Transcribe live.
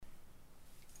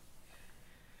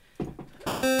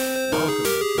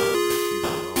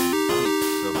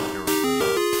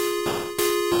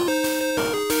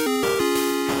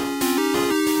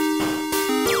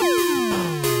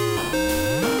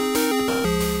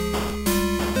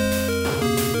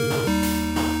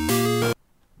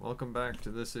back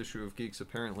to this issue of Geeks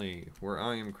Apparently, where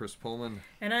I am Chris Pullman.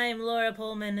 And I am Laura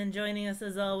Pullman, and joining us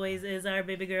as always is our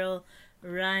baby girl,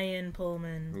 Ryan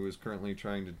Pullman. Who is currently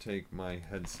trying to take my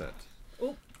headset.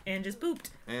 Oh, and just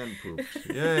pooped. And pooped.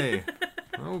 Yay.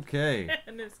 Okay.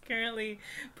 And is currently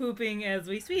pooping as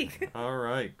we speak.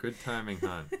 Alright, good timing,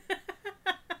 hon.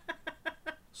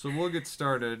 So we'll get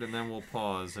started, and then we'll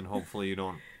pause, and hopefully you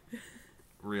don't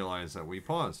realize that we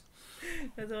paused.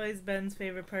 That's always Ben's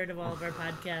favorite part of all of our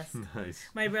podcasts. Nice.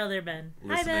 My brother Ben. Hi,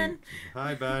 Listening. Ben.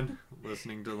 Hi, Ben.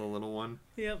 Listening to the little one.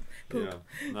 Yep. Poop.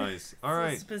 Yeah, nice. All So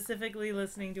right. specifically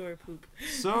listening to her poop.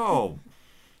 So,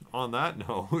 on that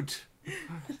note,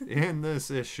 in this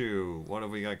issue, what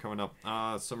have we got coming up?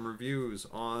 Some reviews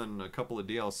on a couple of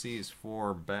DLCs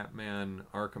for Batman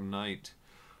Arkham Knight.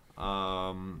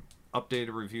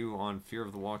 Updated review on Fear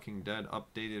of the Walking Dead.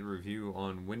 Updated review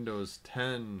on Windows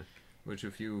 10, which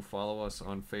if you follow us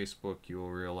on Facebook, you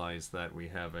will realize that we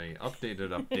have a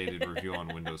updated review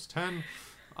on Windows 10.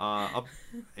 A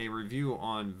review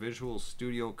on Visual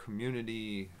Studio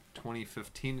Community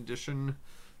 2015 edition.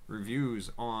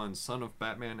 Reviews on Son of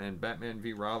Batman and Batman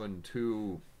v Robin,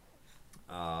 2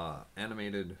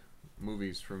 animated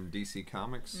movies from DC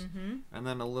Comics. Mm-hmm. And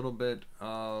then a little bit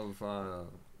of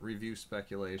review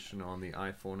speculation on the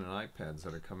iPhone and iPads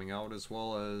that are coming out, as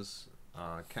well as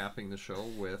capping the show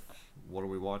with what are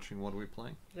we watching, what are we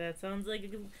playing. That sounds like a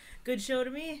good show to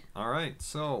me. Alright,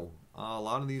 so a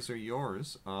lot of these are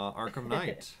yours. Arkham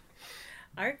Knight.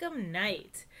 Arkham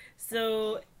Knight.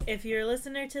 So, if you're a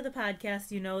listener to the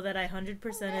podcast, you know that I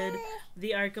 100%ed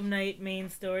the Arkham Knight main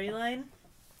storyline.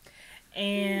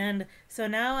 And so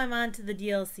now I'm on to the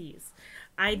DLCs.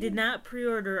 I did not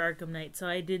pre-order Arkham Knight, so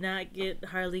I did not get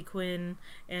Harley Quinn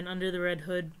and Under the Red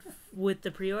Hood with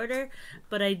the pre-order,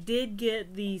 but I did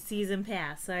get the season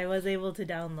pass, so I was able to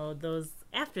download those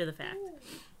after the fact.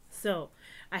 So,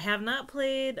 I have not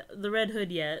played the Red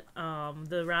Hood yet,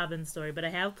 the Robin story, but I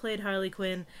have played Harley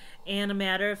Quinn and A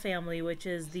Matter of Family, which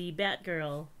is the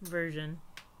Batgirl version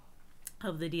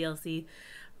of the DLC.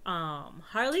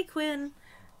 Harley Quinn,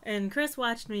 and Chris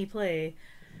watched me play.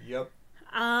 Yep.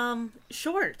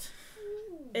 Short.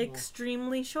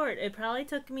 Extremely short. It probably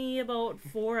took me about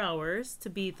 4 hours to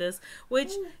beat this,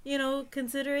 which, you know,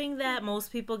 considering that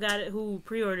most people got it who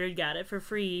pre-ordered got it for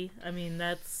free, I mean,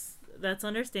 that's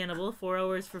understandable. 4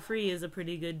 hours for free is a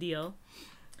pretty good deal.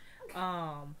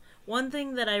 One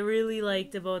thing that I really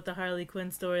liked about the Harley Quinn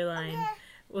storyline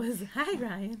was, hi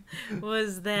Ryan,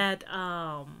 was that,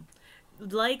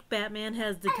 like Batman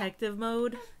has detective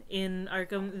mode in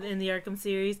the Arkham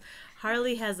series,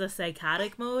 Harley has a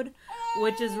psychotic mode,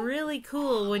 which is really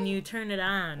cool when you turn it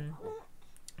on.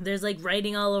 There's like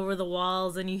writing all over the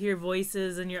walls, and you hear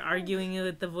voices, and you're arguing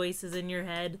with the voices in your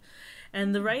head.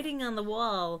 And the writing on the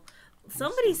wall,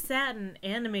 somebody sat and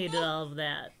animated all of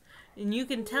that. And you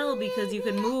can tell because you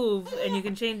can move and you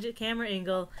can change the camera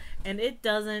angle, and it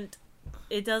doesn't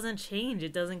change.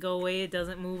 It doesn't go away. It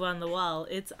doesn't move on the wall.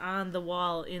 It's on the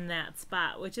wall in that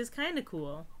spot, which is kind of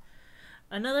cool.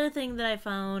 Another thing that I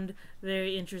found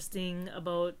very interesting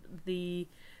about the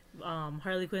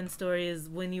Harley Quinn story is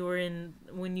when you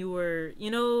were,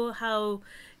 you know how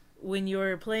when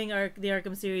you're playing the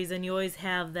Arkham series and you always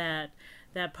have that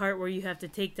part where you have to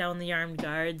take down the armed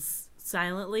guards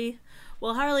silently?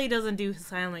 Well, Harley doesn't do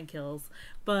silent kills,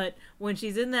 but when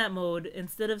she's in that mode,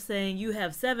 instead of saying you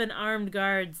have 7 armed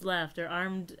guards left or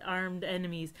armed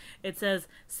enemies, it says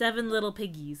 7 little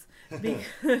piggies.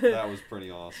 That was pretty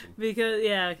awesome.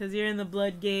 Because you're in the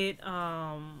Bloodgate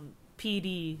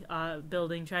PD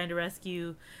building trying to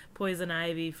rescue Poison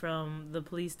Ivy from the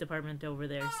police department over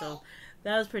there. So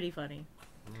that was pretty funny.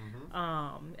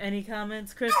 Mm-hmm. Any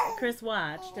comments? Chris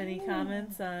watched. Any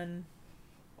comments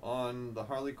on the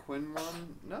Harley Quinn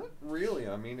one? Not really.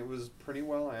 I mean, it was pretty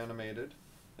well animated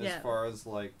as far as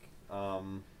like a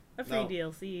free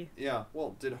DLC. Yeah.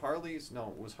 Well,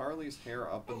 was Harley's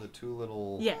hair up in the 2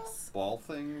 little ball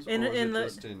things, or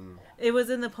it was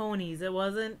in the ponies. It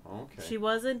wasn't. Okay. She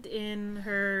wasn't in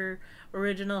her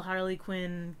original Harley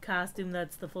Quinn costume.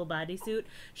 That's the full bodysuit.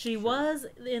 She was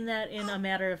in A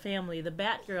Matter of Family, the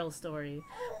Batgirl story,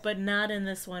 but not in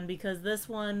this one because this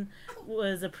one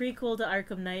was a prequel to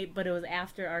Arkham Knight, but it was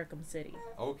after Arkham City.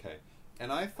 Okay.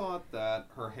 And I thought that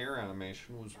her hair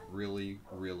animation was really,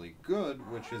 really good,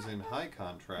 which is in high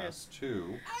contrast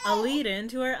to a lead-in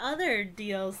to our other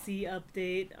DLC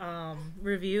update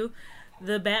review,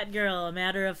 the Batgirl, A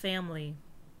Matter of Family.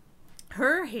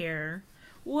 Her hair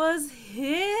was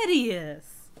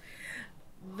hideous.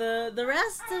 The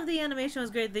rest of the animation was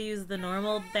great. They used the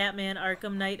normal Batman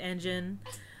Arkham Knight engine.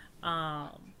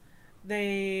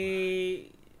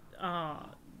 They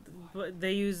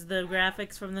they use the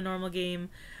graphics from the normal game,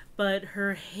 but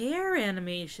her hair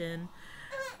animation,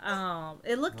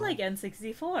 it looked like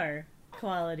N64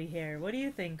 quality hair. What do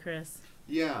you think, Chris?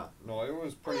 Yeah, no, it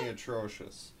was pretty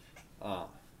atrocious.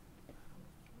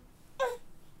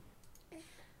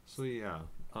 So yeah.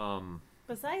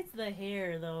 Besides the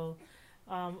hair, though,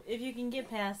 if you can get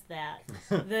past that,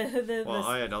 the Well,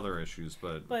 I had other issues,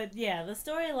 but yeah, the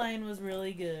storyline was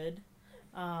really good,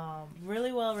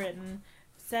 really well written.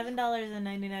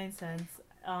 $7.99.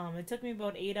 It took me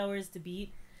about 8 hours to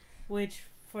beat, which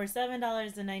for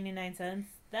 $7.99,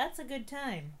 that's a good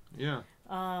time. yeah.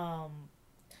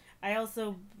 I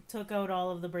also took out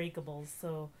all of the breakables,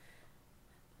 so.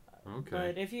 Okay.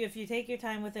 But if you take your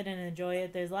time with it and enjoy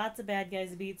it, there's lots of bad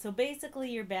guys to beat. So basically,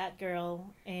 you're Batgirl,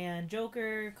 and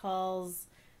Joker calls,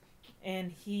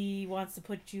 and he wants to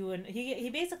put you in. He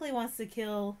basically wants to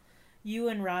kill you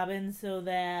and Robin so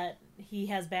that he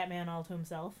has Batman all to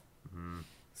himself. Mm-hmm.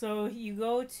 So you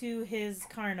go to his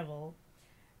carnival,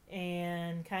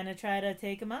 and kind of try to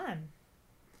take him on.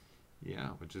 Yeah,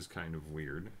 which is kind of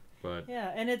weird, but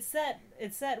Yeah, and it's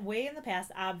set way in the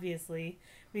past, obviously,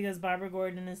 because Barbara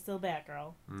Gordon is still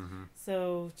Batgirl. mm-hmm.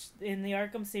 So in the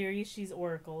Arkham series, she's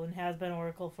Oracle and has been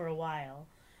Oracle for a while.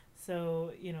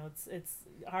 So it's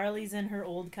Harley's in her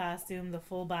old costume, the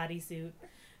full bodysuit,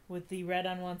 with the red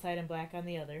on one side and black on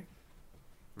the other.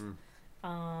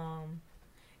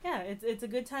 Yeah, it's a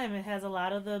good time. It has a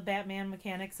lot of the Batman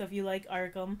mechanics. So if you like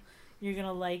Arkham, you're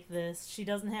gonna like this. She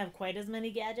doesn't have quite as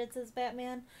many gadgets as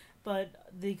Batman, but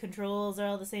the controls are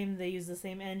all the same. They use the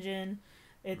same engine.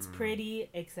 It's pretty,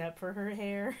 except for her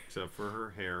hair. Except for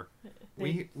her hair.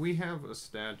 We have a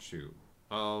statue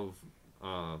of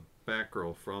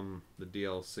Batgirl from the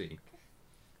DLC.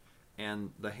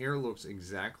 And the hair looks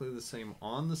exactly the same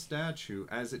on the statue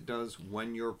as it does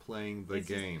when you're playing the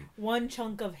game. One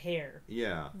chunk of hair.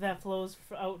 Yeah. That flows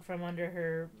out from under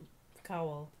her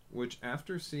cowl. Which,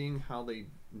 after seeing how they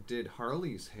did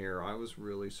Harley's hair, I was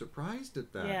really surprised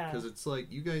at that. Yeah. Because it's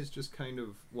like, you guys just kind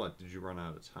of, what, did you run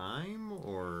out of time?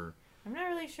 Or, I'm not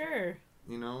really sure.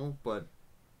 But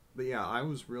yeah, I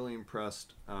was really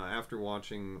impressed after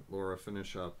watching Laura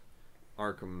finish up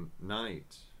Arkham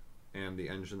Knight and the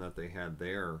engine that they had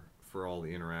there for all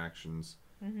the interactions.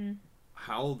 Mm-hmm.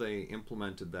 How they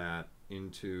implemented that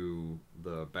into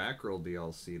the Batgirl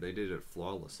DLC, they did it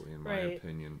flawlessly, in my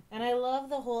opinion. And I love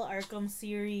the whole Arkham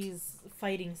series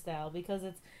fighting style because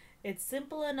it's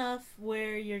simple enough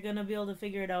where you're gonna be able to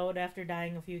figure it out after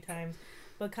dying a few times,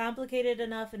 but complicated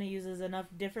enough, and it uses enough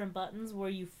different buttons where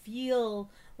you feel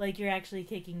like you're actually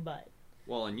kicking butt.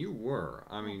 Well, and you were.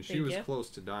 I mean, she was close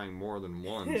to dying more than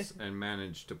once and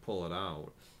managed to pull it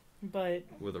out. But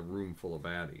with a room full of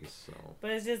baddies, so. But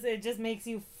it just makes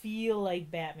you feel like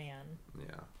Batman.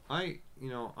 Yeah.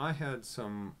 I had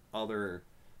some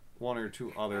one or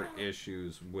two other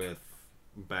issues with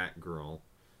Batgirl.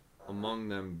 Among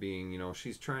them being,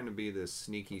 she's trying to be this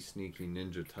sneaky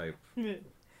ninja type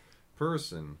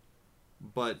person,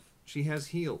 but she has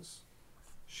heels.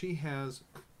 She has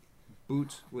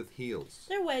boots with heels.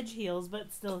 They're wedge heels,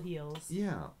 but still heels.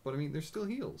 Yeah, but I mean, they're still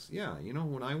heels. Yeah,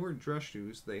 when I wear dress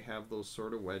shoes, they have those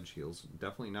sort of wedge heels.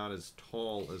 Definitely not as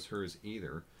tall as hers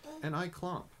either. And I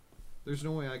clomp. There's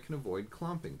no way I can avoid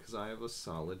clomping because I have a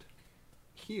solid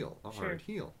heel, hard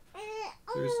heel.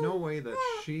 There's no way that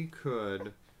she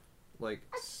could,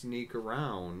 sneak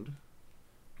around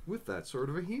with that sort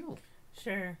of a heel.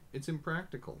 Sure. It's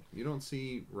impractical. You don't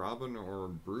see Robin or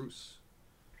Bruce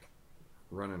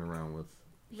running around with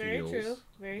heels. Very true.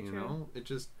 Very true. It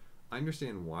just, I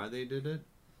understand why they did it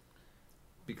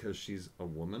because she's a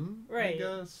woman, right. I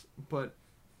guess, but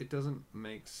it doesn't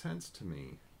make sense to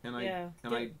me. And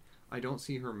I don't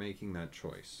see her making that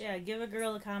choice. Yeah, give a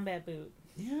girl a combat boot.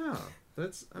 Yeah,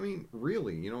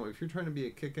 really, if you're trying to be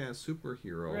a kick-ass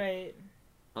superhero, right?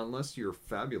 Unless you're a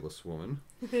fabulous woman,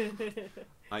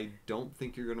 I don't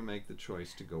think you're going to make the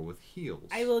choice to go with heels.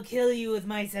 I will kill you with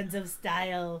my sense of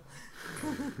style.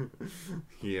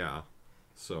 Yeah.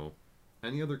 So,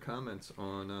 any other comments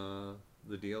on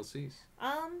the DLCs?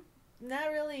 Not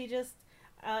really. Just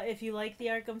if you like the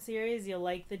Arkham series, you'll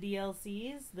like the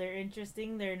DLCs. They're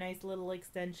interesting. They're a nice little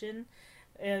extension.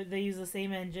 They use the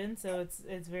same engine, so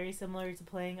it's very similar to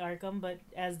playing Arkham, but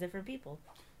as different people.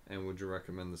 And would you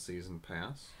recommend the season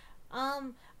pass?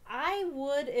 I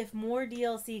would if more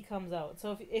DLC comes out.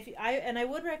 So if I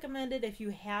would recommend it if you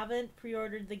haven't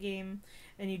pre-ordered the game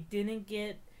and you didn't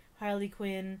get Harley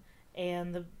Quinn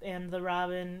and the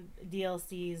Robin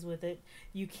DLCs with it.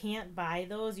 You can't buy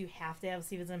those. You have to have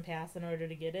Season Pass in order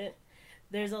to get it.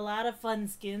 There's a lot of fun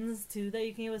skins too that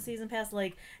you can get with season pass,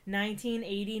 like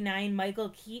 1989 Michael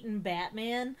Keaton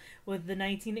Batman with the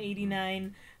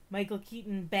 1989 Michael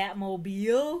Keaton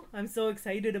Batmobile. I'm so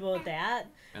excited about that.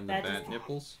 And the bat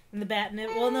nipples? And the bat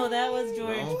nipple. Well, no, that was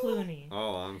George No? Clooney.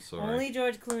 Oh, I'm sorry. Only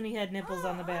George Clooney had nipples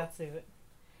on the bat suit.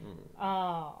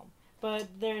 But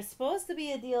there's supposed to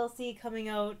be a DLC coming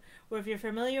out where if you're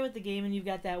familiar with the game and you've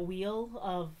got that wheel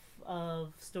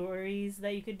of stories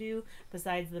that you could do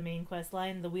besides the main quest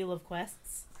line, the Wheel of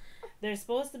Quests, there's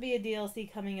supposed to be a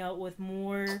DLC coming out with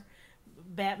more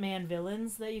Batman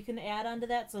villains that you can add onto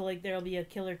that. So like there'll be a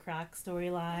Killer Croc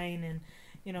storyline, and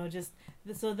you know, just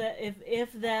so that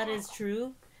if that is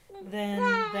true, then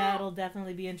that'll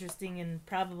definitely be interesting and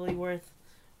probably worth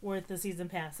the season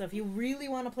pass. So if you really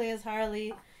want to play as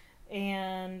Harley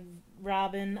and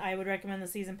Robin, I would recommend the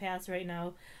season pass right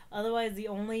now. Otherwise, the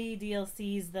only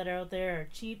DLCs that are out there are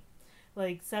cheap,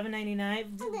 like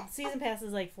 $7.99. Season pass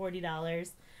is like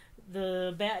 $40.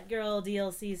 The Batgirl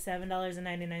DLC is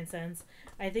 $7.99.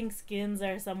 I think skins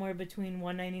are somewhere between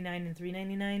 $1.99 and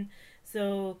 $3.99.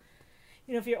 So,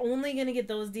 you know, if you're only gonna get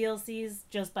those DLCs,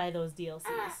 just buy those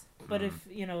DLCs. But if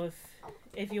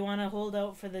you want to hold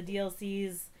out for the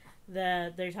DLCs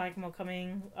that they're talking about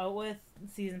coming out with,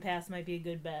 season pass might be a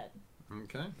good bet.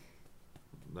 Okay,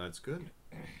 that's good.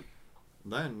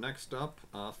 Then next up,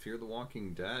 Fear the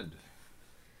Walking Dead.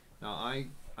 Now I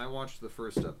watched the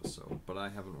first episode, but I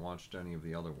haven't watched any of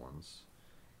the other ones.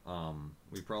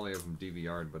 We probably have them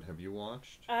DVR'd, but have you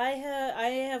watched? I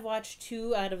have watched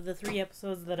 2 out of the 3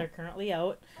 episodes that are currently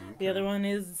out. Okay. The other one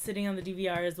is sitting on the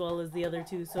DVR as well as the other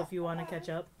 2, so if you want to catch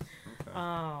up. Okay.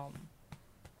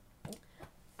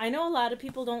 I know a lot of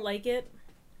people don't like it.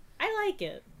 I like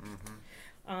it.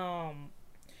 Mm-hmm.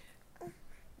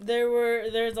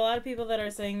 There's a lot of people that are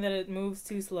saying that it moves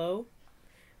too slow,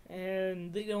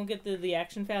 and they don't get the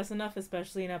action fast enough,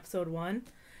 especially in episode 1.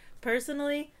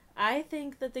 Personally, I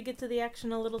think that they get to the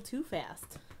action a little too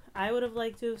fast. I would have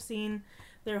liked to have seen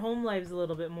their home lives a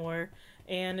little bit more,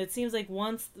 and it seems like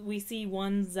once we see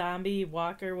one zombie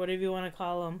walker, whatever you want to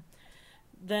call them,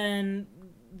 then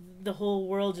the whole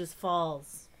world just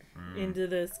falls into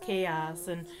this chaos,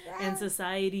 and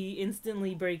society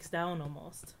instantly breaks down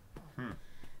almost.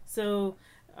 So,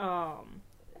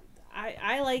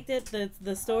 I liked it.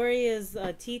 The story is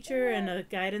a teacher and a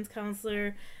guidance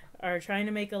counselor are trying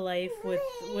to make a life with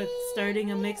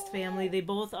starting a mixed family. They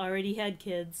both already had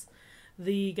kids.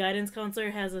 The guidance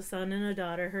counselor has a son and a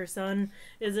daughter. Her son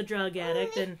is a drug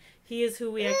addict, and he is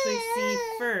who we actually see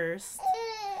first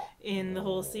in the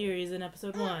whole series in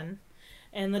episode 1.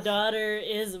 And the daughter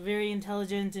is very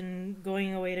intelligent and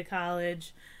going away to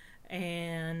college.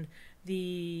 And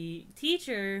the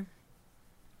teacher,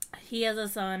 he has a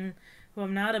son who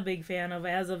I'm not a big fan of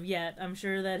as of yet. I'm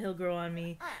sure that he'll grow on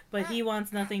me. But he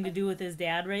wants nothing to do with his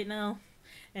dad right now.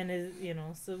 And is,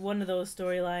 so one of those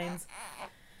storylines.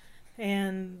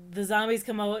 And the zombies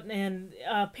come out, and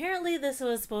apparently this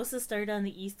was supposed to start on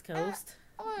the East Coast.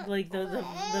 Like the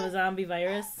zombie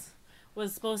virus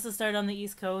was supposed to start on the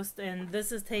East Coast, and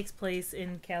this takes place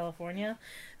in California.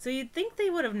 So you'd think they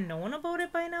would have known about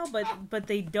it by now, but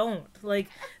they don't. Like,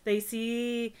 they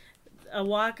see a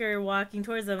walker walking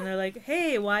towards them, and they're like,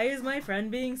 hey, why is my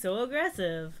friend being so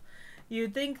aggressive?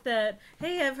 You'd think that,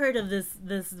 hey, I've heard of this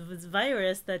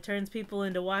virus that turns people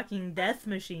into walking death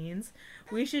machines.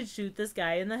 We should shoot this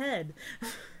guy in the head.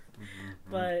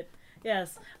 But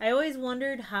yes, I always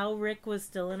wondered how Rick was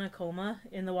still in a coma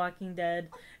in The Walking Dead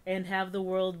and have the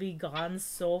world be gone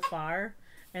so far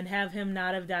and have him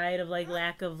not have died of like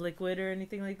lack of liquid or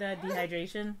anything like that,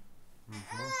 dehydration.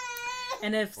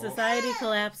 And if society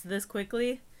collapsed this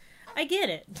quickly, I get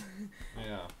it.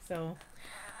 Yeah. So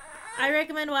I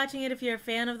recommend watching it if you're a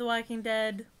fan of The Walking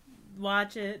Dead.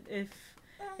 Watch it.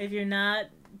 If you're not,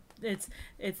 it's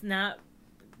not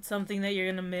something that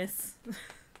you're gonna miss.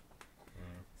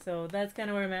 So that's kind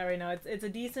of where I'm at right now. It's a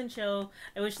decent show.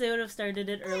 I wish they would have started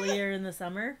it earlier in the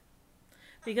summer,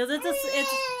 because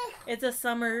it's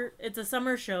a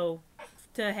summer show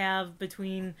to have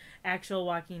between actual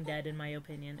Walking Dead, in my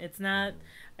opinion. It's not.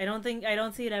 I don't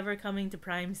see it ever coming to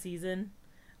prime season.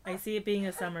 I see it being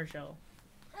a summer show.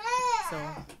 So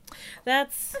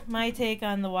that's my take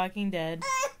on The Walking Dead.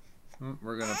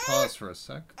 We're gonna pause for a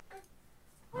sec.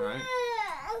 All right.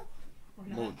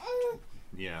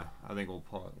 Yeah, I think we'll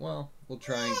pause. Well, we'll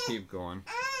try and keep going.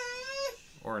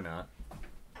 Or not.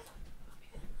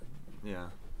 Yeah.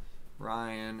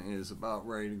 Ryan is about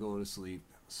ready to go to sleep,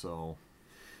 so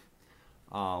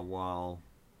while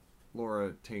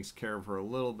Laura takes care of her a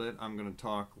little bit, I'm going to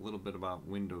talk a little bit about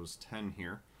Windows 10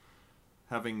 here.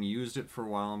 Having used it for a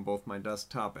while on both my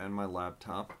desktop and my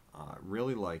laptop, I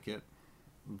really like it.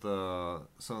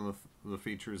 Some of the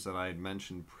features that I had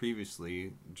mentioned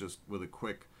previously, just with a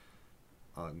quick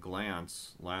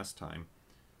glance last time,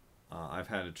 I've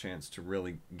had a chance to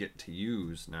really get to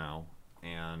use now,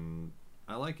 and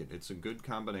I like it. It's a good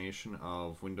combination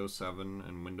of Windows 7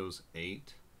 and Windows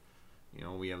 8. You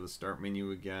know, we have the start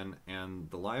menu again, and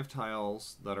the live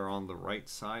tiles that are on the right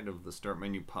side of the start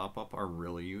menu pop-up are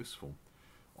really useful.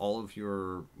 All of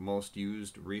your most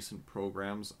used recent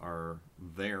programs are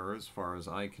there as far as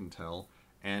I can tell,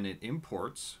 and it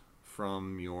imports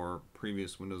from your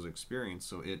previous Windows experience,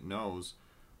 so it knows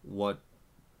what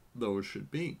those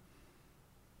should be.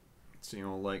 So, you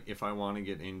know, like if I want to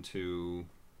get into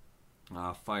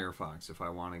Firefox, if I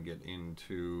want to get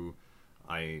into,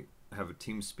 I have a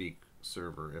TeamSpeak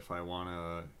server, if I want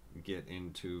to get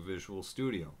into Visual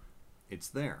Studio, it's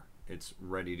there. It's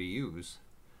ready to use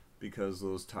because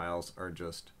those tiles are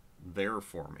just there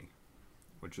for me,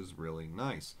 which is really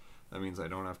nice. That means I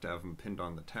don't have to have them pinned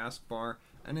on the taskbar,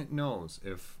 and it knows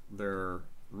if they're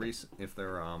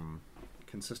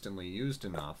consistently used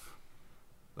enough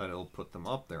that it'll put them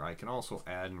up there. I can also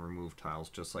add and remove tiles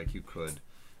just like you could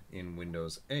in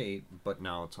Windows 8, but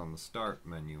now it's on the start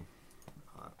menu.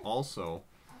 Also,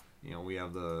 you know, we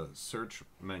have the search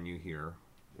menu here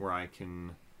where I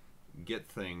can get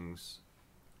things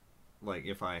like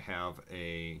if I have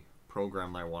a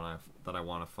program that I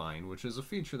want to find, which is a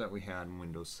feature that we had in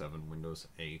Windows 7, Windows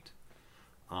 8.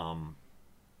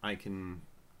 I can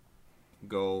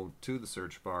go to the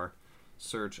search bar,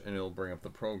 search, and it'll bring up the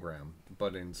program.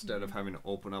 But instead of having to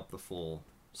open up the full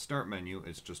start menu,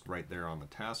 it's just right there on the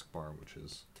taskbar, which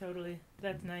is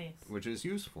that's nice. Which is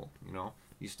useful. You know,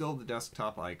 you still have the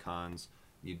desktop icons.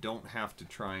 You don't have to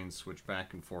try and switch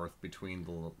back and forth between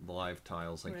the live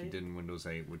tiles like you did in Windows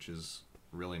 8, which is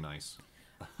really nice.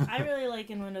 I really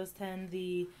like in Windows 10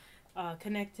 the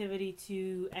connectivity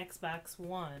to Xbox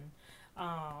One.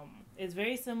 It's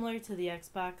very similar to the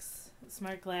Xbox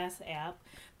Smart Glass app,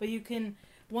 but you can...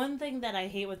 One thing that I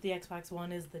hate with the Xbox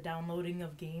One is the downloading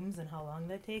of games and how long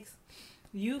that takes.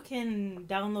 You can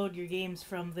download your games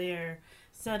from there,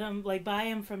 set them, like buy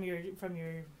them from your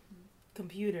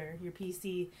computer, your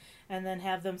PC, and then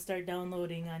have them start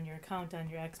downloading on your account on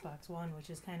your Xbox One, which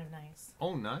is kind of nice.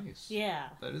 Oh, nice. Yeah.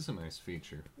 That is a nice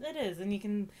feature. It is, and you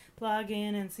can log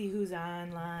in and see who's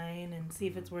online and see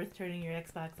if it's worth turning your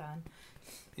Xbox on.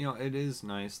 You know, it is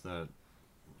nice that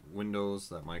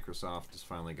Microsoft has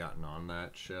finally gotten on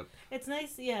that ship. It's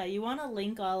nice, yeah. You want to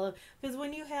link all of... Because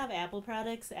when you have Apple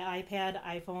products, iPad,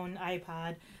 iPhone,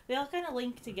 iPod, they all kind of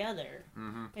link together.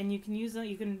 Mm-hmm. And you can use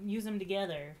them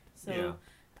together. So yeah.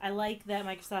 I like that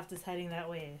Microsoft is heading that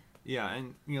way. Yeah,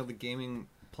 and, you know, the gaming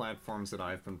platforms that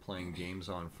I've been playing games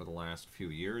on for the last few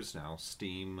years now,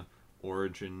 Steam,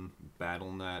 Origin,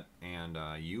 Battle.net, and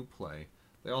Uplay,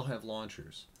 they all have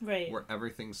launchers where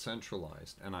everything's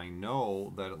centralized. And I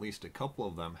know that at least a couple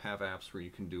of them have apps where you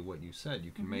can do what you said.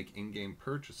 You can make in-game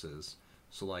purchases.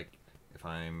 So, like, if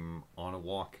I'm on a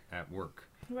walk at work,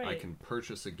 I can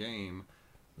purchase a game.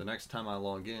 The next time I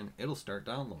log in, it'll start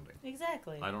downloading.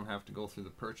 Exactly. I don't have to go through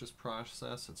the purchase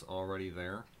process. It's already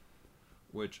there.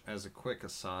 Which, as a quick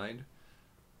aside,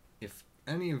 if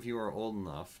any of you are old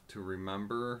enough to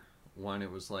remember when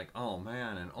it was like, oh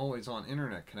man, an always on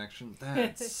internet connection,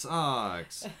 that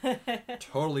sucks.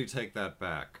 Totally take that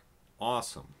back.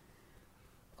 Awesome.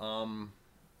 Well,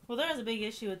 there was a big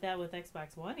issue with that with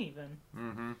Xbox One even.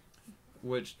 Mm-hmm.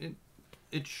 Which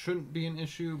it shouldn't be an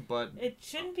issue, but... It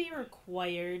shouldn't be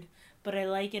required, but I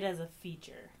like it as a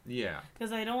feature. Yeah.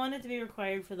 Because I don't want it to be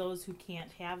required for those who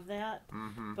can't have that.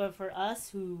 Mm-hmm. But for us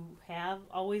who have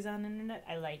always on internet,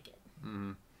 I like it.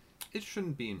 Mm-hmm. It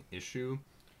shouldn't be an issue.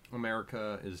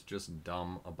 America is just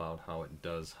dumb about how it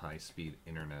does high-speed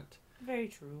internet. Very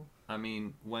true. I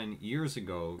mean, when years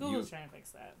ago... Google's trying to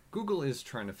fix that. Google is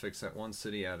trying to fix that one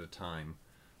city at a time,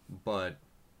 but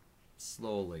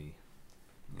slowly,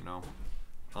 you know.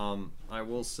 I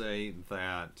will say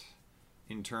that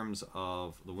in terms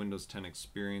of the Windows 10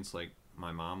 experience, like,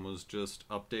 my mom was just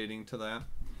updating to that,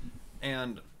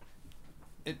 and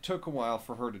it took a while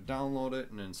for her to download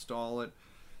it and install it.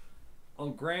 I'll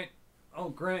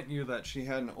grant you that she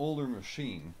had an older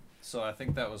machine, so I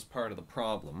think that was part of the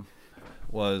problem,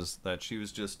 was that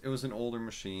it was an older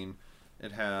machine,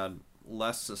 it had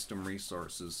less system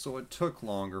resources, so it took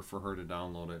longer for her to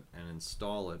download it and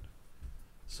install it.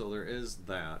 So there is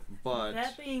that, but...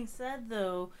 That being said,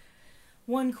 though,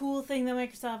 one cool thing that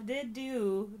Microsoft did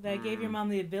do that gave your mom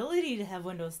the ability to have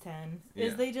Windows 10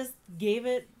 is they just gave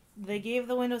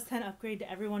the Windows 10 upgrade to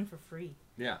everyone for free.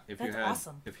 Yeah, That's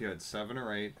awesome. If you had 7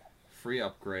 or 8, free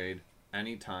upgrade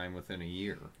anytime within a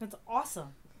year. That's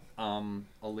awesome.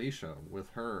 Alicia, with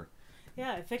her.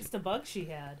 Yeah, it fixed a bug she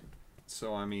had.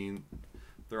 So, I mean,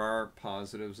 there are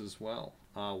positives as well.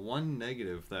 One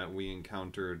negative that we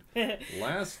encountered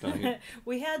last night.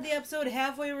 We had the episode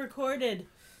halfway recorded.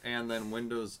 And then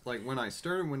Windows, like when I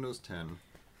started Windows 10,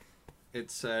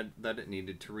 it said that it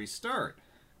needed to restart.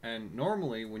 And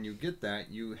normally when you get that,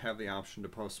 you have the option to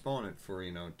postpone it for,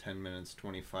 10 minutes,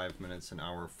 25 minutes, an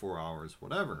hour, 4 hours,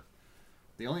 whatever.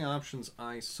 The only options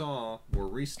I saw were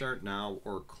restart now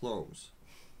or close.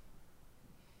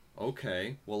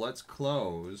 Okay, well, let's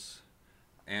close.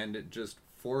 And it just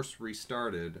force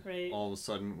restarted all of a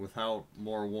sudden without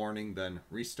more warning than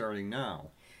restarting now.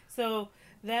 So,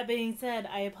 that being said,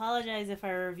 I apologize if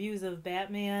our reviews of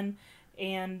Batman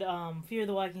and Fear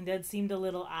the Walking Dead seemed a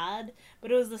little odd,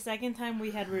 but it was the second time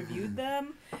we had reviewed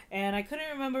them, and I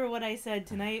couldn't remember what I said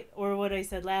tonight or what I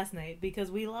said last night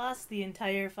because we lost the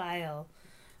entire file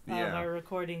of our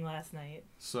recording last night.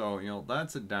 So,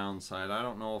 that's a downside. I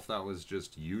don't know if that was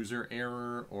just user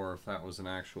error or if that was an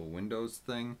actual Windows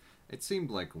thing. It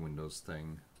seemed like a Windows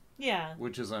thing. Yeah.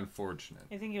 Which is unfortunate.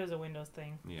 I think it was a Windows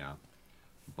thing. Yeah.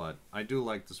 But I do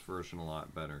like this version a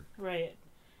lot better. Right.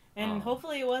 And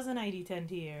hopefully it was an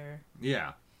ID10T error.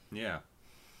 Yeah. Yeah.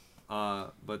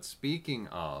 But speaking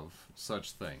of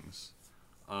such things,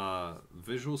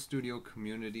 Visual Studio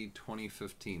Community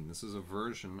 2015. This is a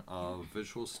version of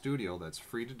Visual Studio that's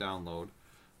free to download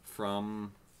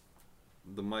from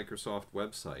the Microsoft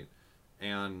website.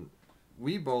 And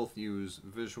we both use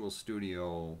Visual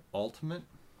Studio Ultimate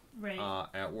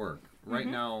at work. Right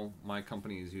now, my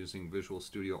company is using Visual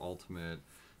Studio Ultimate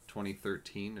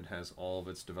 2013. It has all of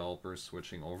its developers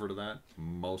switching over to that.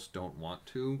 Most don't want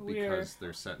to because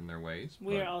they're set in their ways.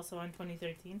 We are also on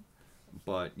 2013.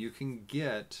 But you can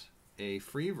get a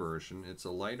free version. It's a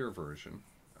lighter version,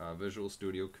 Visual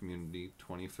Studio Community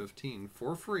 2015,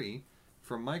 for free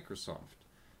from Microsoft.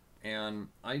 And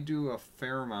I do a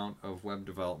fair amount of web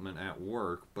development at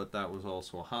work, but that was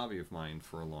also a hobby of mine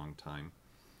for a long time.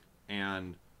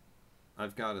 And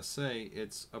I've got to say,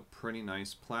 it's a pretty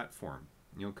nice platform.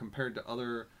 Compared to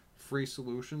other free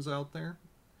solutions out there,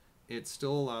 it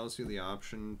still allows you the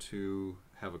option to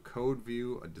have a code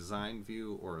view, a design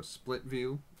view, or a split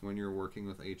view when you're working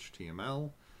with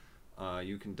HTML.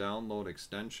 You can download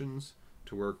extensions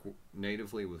to work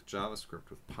natively with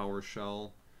JavaScript, with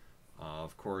PowerShell.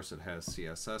 Of course, it has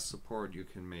CSS support. You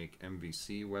can make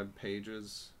MVC web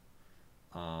pages.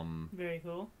 Very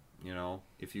cool.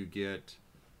 If you get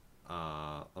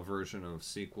a version of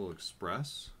SQL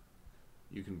Express,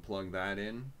 you can plug that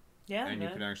in. Yeah. And you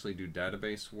can actually do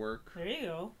database work. There you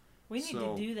go. We need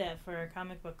to do that for our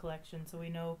comic book collection so we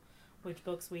know which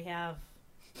books we have.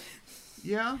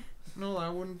 Yeah. No,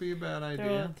 that wouldn't be a bad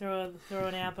idea. Throw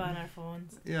an app on our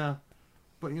phones. Yeah.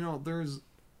 But, there's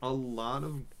a lot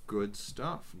of good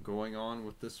stuff going on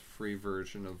with this free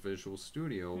version of Visual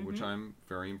Studio, which I'm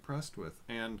very impressed with.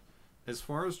 And as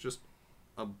far as just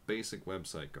a basic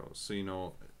website goes,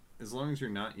 so, as long as you're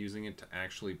not using it to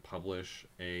actually publish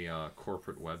a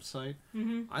corporate website,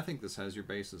 I think this has your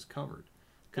bases covered.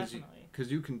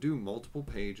 Because you can do multiple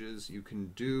pages, you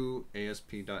can do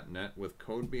ASP.NET with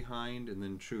code behind, and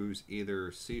then choose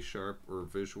either C# or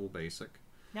Visual Basic.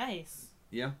 Nice.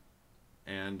 Yeah.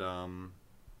 And,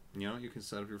 you can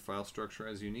set up your file structure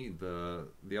as you need. The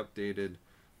updated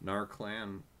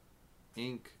Narclan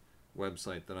Inc.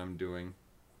 website that I'm doing,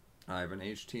 I have an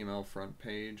HTML front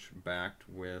page backed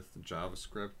with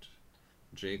JavaScript,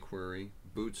 jQuery,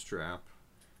 Bootstrap.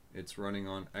 It's running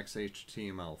on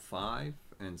XHTML5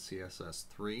 and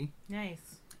CSS3.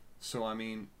 Nice. So, I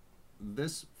mean,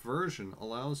 this version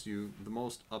allows you the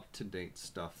most up-to-date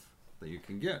stuff that you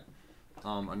can get.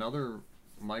 Another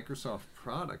Microsoft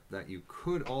product that you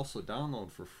could also download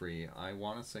for free, I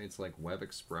want to say it's like Web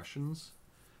Expressions.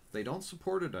 They don't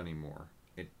support it anymore.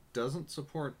 It doesn't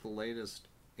support the latest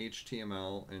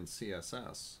HTML and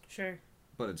CSS. Sure.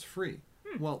 But it's free.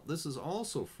 Well, this is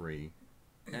also free,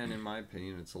 and in my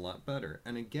opinion, it's a lot better.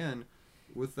 And again,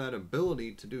 with that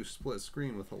ability to do split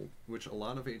screen, which a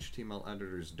lot of HTML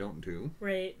editors don't do,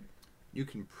 right? You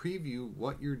can preview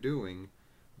what you're doing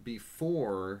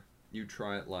before you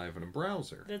try it live in a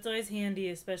browser. That's always handy,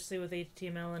 especially with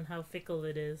HTML and how fickle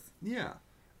it is. Yeah.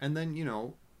 And then,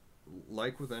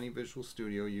 like with any Visual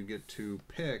Studio, you get to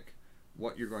pick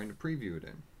what you're going to preview it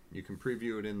in. You can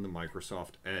preview it in the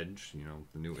Microsoft Edge,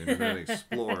 the new Internet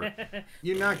Explorer.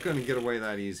 You're not going to get away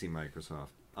that easy, Microsoft.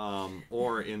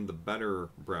 Or in the better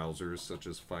browsers, such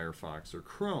as Firefox or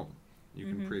Chrome. You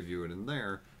can preview it in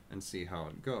there and see how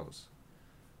it goes.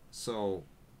 So,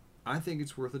 I think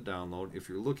it's worth a download. If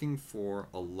you're looking for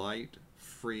a light,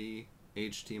 free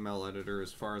HTML editor,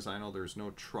 as far as I know, there's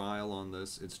no trial on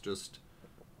this. It's just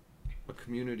a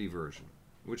community version,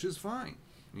 which is fine.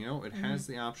 You know, it has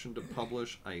the option to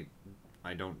publish. I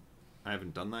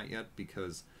haven't done that yet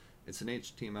because it's an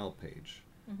HTML page.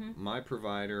 My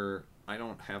provider, I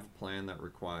don't have a plan that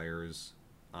requires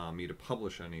me to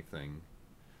publish anything.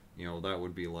 You know, that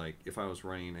would be like if I was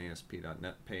running an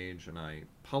ASP.NET page and I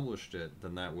published it,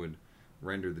 then that would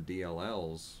render the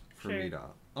DLLs for me to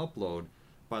upload.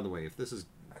 By the way, if this is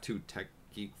too tech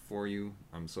geek for you,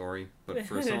 I'm sorry, but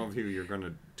for some of you, you're going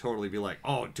to totally be like,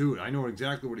 oh, dude, I know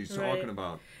exactly what he's talking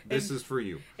about. This is for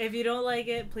you. If you don't like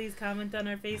it, please comment on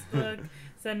our Facebook,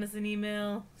 send us an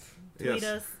email, tweet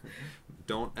us.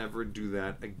 Don't ever do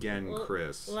that again,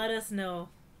 Chris. Let us know.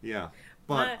 Yeah.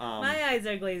 But my eyes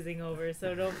are glazing over,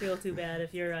 so don't feel too bad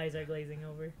if your eyes are glazing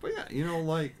over. But yeah, you know,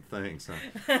 like, thanks.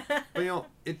 But, you know,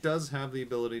 it does have the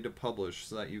ability to publish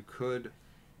so that you could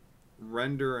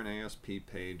render an ASP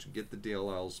page, get the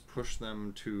DLLs, push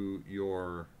them to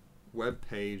your web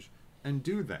page, and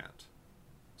do that.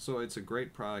 So it's a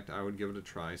great product. I would give it a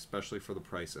try, especially for the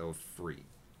price of free.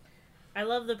 I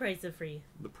love the price of free.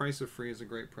 The price of free is a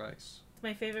great price. It's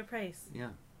my favorite price.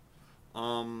 Yeah.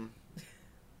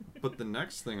 But the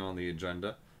next thing on the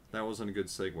agenda, that wasn't a good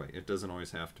segue, it doesn't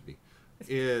always have to be,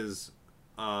 is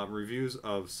reviews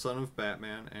of Son of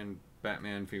Batman and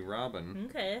Batman v Robin.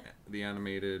 Okay. The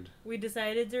animated... We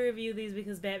decided to review these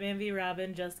because Batman v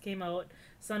Robin just came out.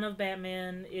 Son of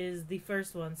Batman is the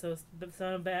first one, so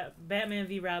Son of Batman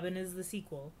v Robin is the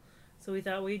sequel. So we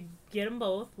thought we'd get them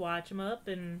both, watch them up,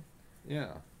 and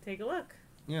take a look.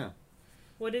 Yeah.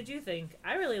 What did you think?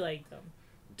 I really liked them.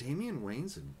 Damian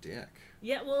Wayne's a dick.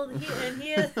 Yeah, well,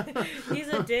 he's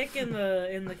a dick in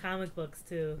the comic books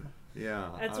too. Yeah.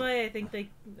 That's why I think they...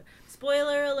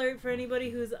 Spoiler alert for anybody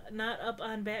who's not up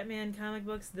on Batman comic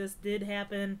books. This did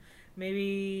happen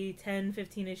maybe 10,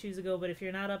 15 issues ago, but if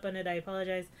you're not up on it, I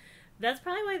apologize. That's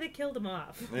probably why they killed him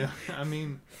off. Yeah, I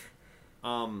mean,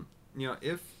 you know,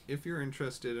 if you're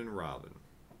interested in Robin,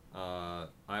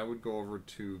 I would go over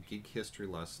to Geek History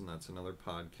Lesson. That's another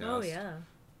podcast. Oh, yeah.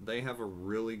 They have a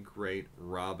really great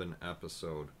Robin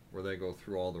episode where they go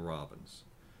through all the Robins.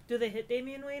 Do they hit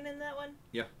Damian Wayne in that one?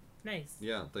 Yeah. Nice.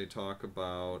 Yeah, they talk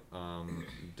about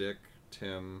Dick,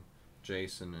 Tim,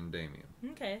 Jason, and Damian.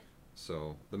 Okay.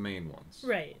 So, the main ones.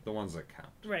 Right. The ones that count.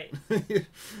 Right.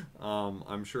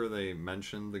 I'm sure they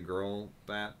mentioned the girl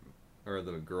Bat, or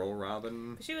the girl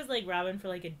Robin. She was like Robin for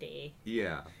like a day.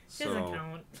 Yeah. She doesn't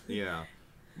count. Yeah.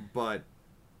 But,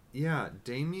 yeah,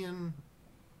 Damian...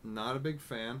 Not a big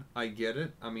fan. I get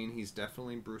it. I mean, he's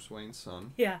definitely Bruce Wayne's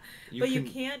son. Yeah, you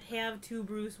can't have two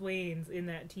Bruce Waynes in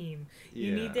that team.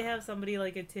 You need to have somebody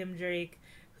like a Tim Drake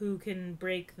who can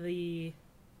break the,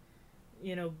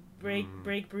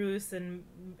 break Bruce and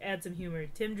add some humor.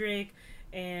 Tim Drake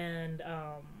and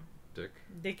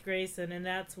Dick Grayson, and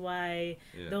that's why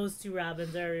those two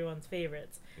Robins are everyone's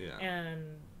favorites. Yeah.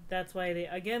 And that's why they,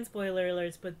 again, spoiler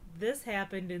alerts, but this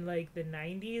happened in like the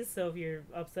 90s, so if you're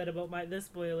upset about this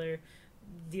spoiler,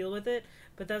 deal with it.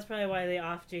 But that's probably why they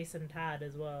off Jason Todd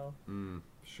as well.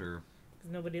 Sure.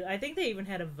 'Cause I think they even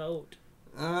had a vote.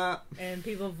 And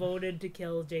people voted to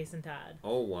kill Jason Todd.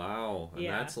 Oh, wow. And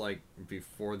that's like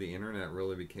before the internet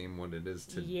really became what it is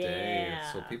today.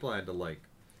 Yeah. So people had to like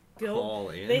call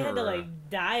in. They had to like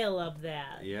dial up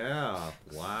that. Yeah.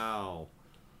 Wow.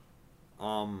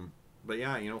 But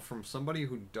yeah, from somebody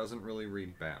who doesn't really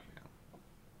read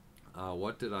Batman,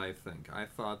 what did I think? I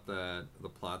thought that the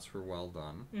plots were well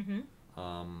done.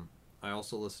 Mm-hmm. I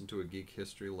also listened to a Geek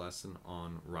History lesson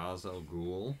on Ra's al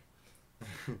Ghul.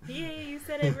 Yay, you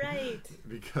said it right.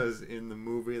 Because in the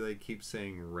movie they keep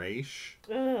saying Raish.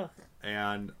 Ugh.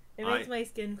 And it makes my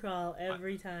skin crawl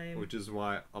every time. Which is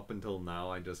why up until now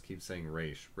I just keep saying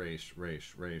Raish, Raish,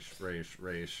 Raish, Raish, Raish,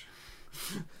 Raish.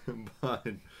 But...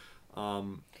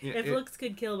 if looks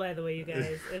could kill, by the way, you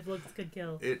guys. If looks could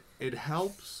kill. It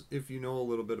helps if you know a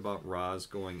little bit about Ra's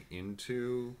going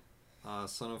into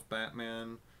Son of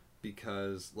Batman,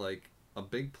 because like a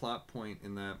big plot point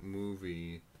in that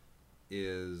movie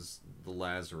is the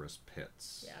Lazarus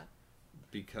Pits. Yeah.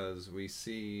 Because we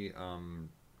see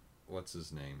what's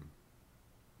his name?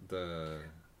 The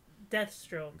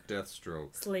Deathstroke.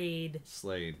 Slade.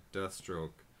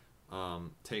 Deathstroke.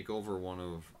 Take over one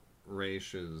of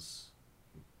Raish's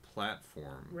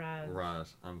platform.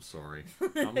 Ra's. I'm sorry.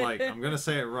 I'm gonna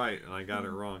say it right, and I got it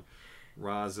wrong.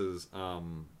 Raz's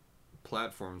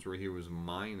platforms where he was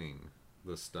mining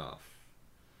the stuff.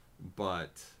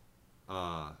 But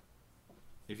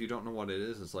if you don't know what it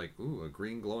is, it's like, ooh, a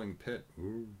green glowing pit.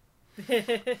 Ooh.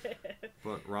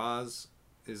 But Roz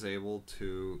is able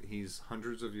to, he's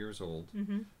hundreds of years old,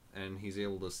 and he's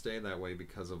able to stay that way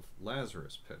because of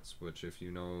Lazarus pits, which, if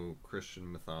you know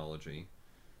Christian mythology,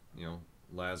 you know,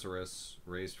 Lazarus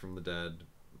raised from the dead,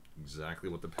 exactly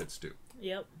what the pits do.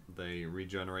 Yep. They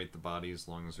regenerate the body as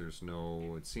long as there's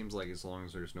no, it seems like as long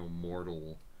as there's no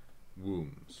mortal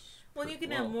wounds. Well, you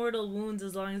can have mortal wounds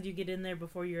as long as you get in there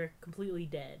before you're completely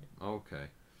dead. Okay.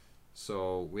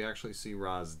 So we actually see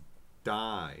Roz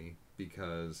die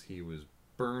because he was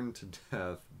burned to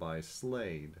death by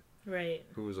Slade, right?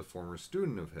 Who was a former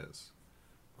student of his.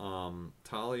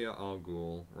 Talia al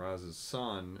Ghul, Roz's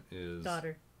son, is...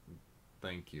 Daughter.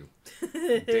 Thank you.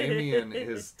 Damien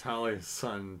is Talia's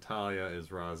son. Talia is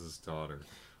Roz's daughter.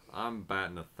 I'm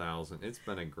batting 1,000. It's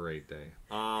been a great day.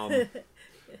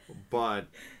 But...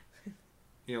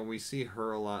 you know, we see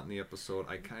her a lot in the episode.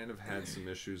 I kind of had some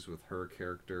issues with her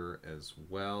character as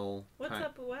well. What's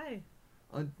up? Why?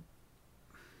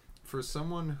 For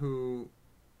someone who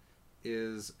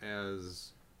is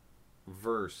as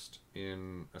versed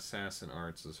in assassin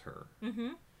arts as her,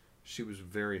 she was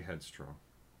very headstrong.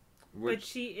 But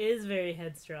she is very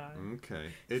headstrong. Okay.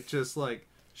 It just, like,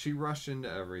 she rushed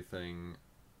into everything.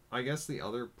 I guess the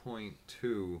other point,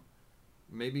 too,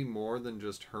 maybe more than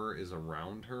just her is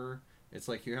around her. It's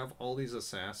like you have all these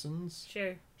assassins.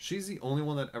 Sure. She's the only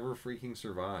one that ever freaking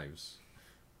survives.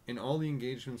 In all the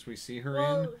engagements we see her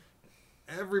in,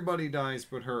 everybody dies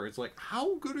but her. It's like,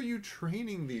 how good are you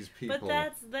training these people?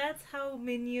 But that's how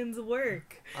minions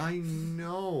work. I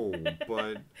know,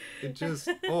 but it just...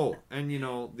 Oh, and you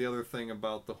know, the other thing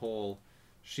about the whole,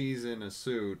 she's in a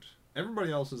suit.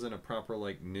 Everybody else is in a proper,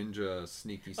 like, ninja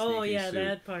sneaky Oh, yeah, suit.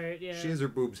 that part, yeah. She has her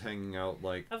boobs hanging out,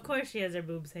 like... Of course she has her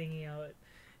boobs hanging out.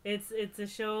 It's a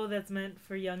show that's meant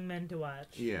for young men to watch.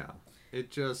 Yeah. It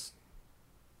just...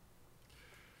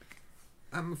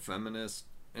 I'm a feminist,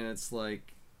 and it's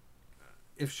like,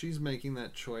 if she's making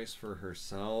that choice for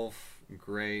herself,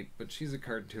 great, but she's a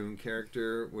cartoon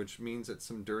character, which means that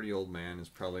some dirty old man is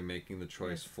probably making the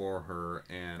choice for her,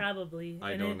 and... Probably.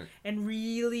 And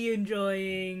really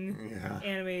enjoying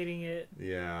animating it.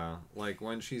 Yeah. Like,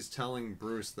 when she's telling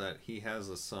Bruce that he has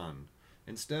a son,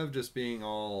 instead of just being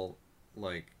all...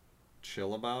 like,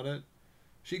 chill about it,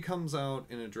 she comes out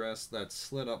in a dress that's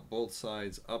slit up both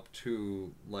sides up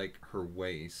to, like, her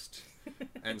waist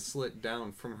and slit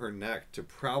down from her neck to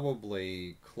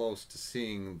probably close to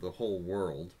seeing the whole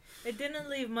world. It didn't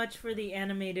leave much for the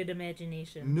animated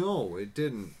imagination. No, it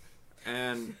didn't.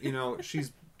 And, you know,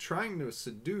 she's trying to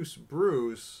seduce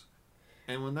Bruce,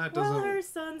 and when that doesn't... Well, her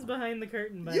son's behind the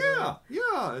curtain, by the way.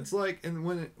 Yeah, it's like, and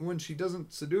when she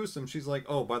doesn't seduce him, she's like,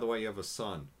 oh, by the way, you have a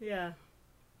son. Yeah.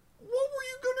 What were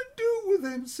you gonna do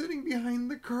with him sitting behind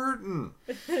the curtain?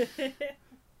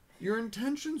 Your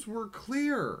intentions were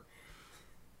clear.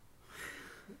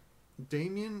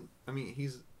 Damien, I mean,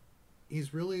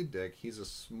 he's really a dick. He's a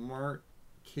smart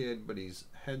kid, but he's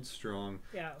headstrong.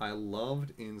 Yeah. I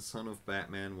loved in Son of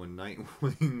Batman when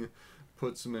Nightwing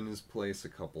puts him in his place a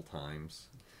couple times.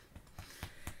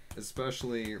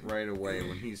 Especially right away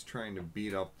when he's trying to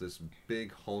beat up this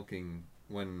big hulking...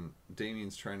 When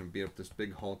Damien's trying to beat up this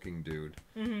big hulking dude,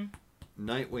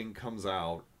 Nightwing comes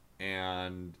out,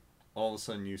 and all of a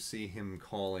sudden you see him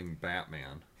calling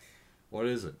Batman. What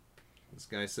is it? This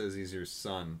guy says he's your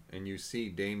son, and you see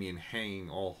Damien hanging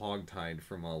all hogtied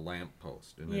from a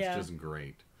lamppost, and it's just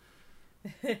great.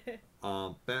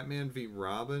 Batman v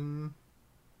Robin,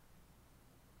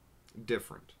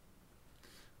 different.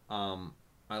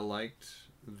 I liked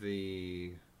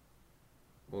the...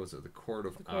 What was it? The Court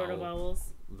of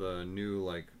Owls. The new,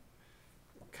 like,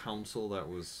 council that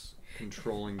was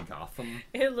controlling Gotham.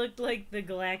 It looked like the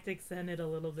Galactic Senate a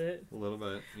little bit. A little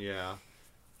bit, yeah.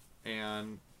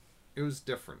 And it was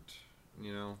different,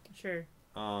 you know? Sure.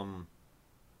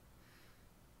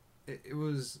 It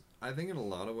was, I think in a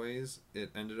lot of ways,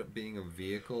 it ended up being a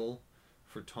vehicle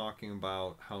for talking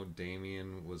about how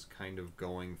Damien was kind of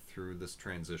going through this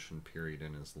transition period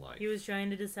in his life. He was trying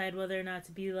to decide whether or not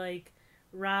to be like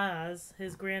Ra's,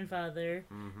 his grandfather,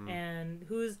 and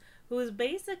who's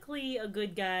basically a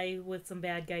good guy with some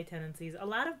bad guy tendencies. A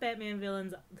lot of Batman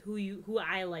villains who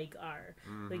I like are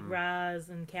like Ra's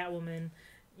and Catwoman.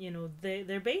 You know,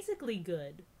 they're basically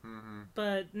good,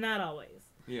 but not always.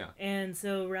 Yeah. And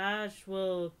so Raj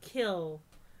will kill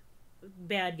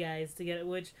bad guys to get it,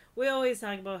 which we always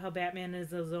talk about how Batman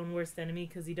is his own worst enemy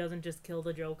because he doesn't just kill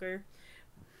the Joker.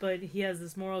 But he has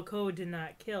this moral code to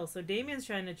not kill. So Damien's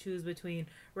trying to choose between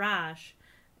Ra's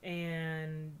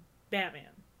and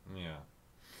Batman. Yeah.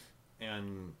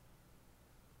 And...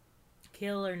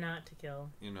 kill or not to kill?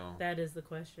 You know. That is the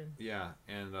question. Yeah,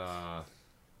 and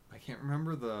I can't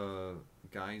remember the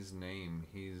guy's name.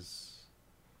 He's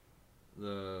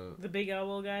the big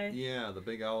owl guy. Yeah, the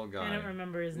big owl guy. I don't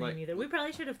remember his name either. We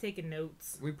probably should have taken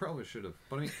notes. We probably should have.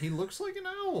 But I mean, he looks like an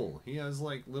owl. He has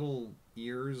like little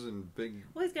ears and big.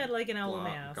 Well, he's got like an owl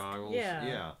mask. Goggles. Yeah.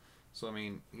 Yeah. So I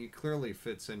mean, he clearly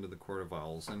fits into the Court of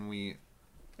Owls, and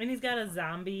he's got a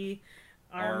zombie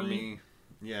army.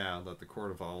 Yeah, that the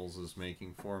Court of Owls is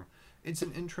making for him. It's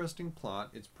an interesting plot.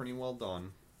 It's pretty well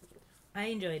done. I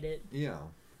enjoyed it. Yeah.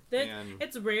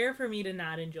 It's rare for me to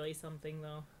not enjoy something,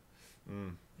 though.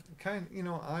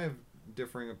 I have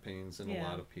differing opinions than a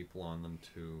lot of people on them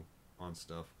too, on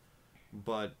stuff.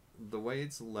 But the way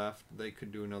it's left, they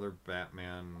could do another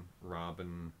Batman,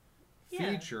 Robin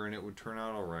feature, and it would turn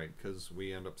out all right, because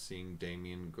we end up seeing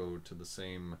Damian go to the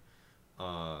same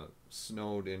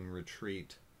snowed-in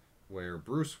retreat where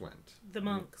Bruce went. The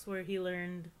monks, where he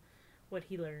learned what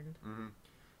he learned. Mm-hmm.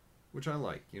 Which I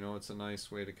like. It's a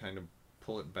nice way to kind of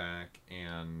pull it back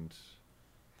and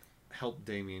help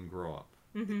Damian grow up.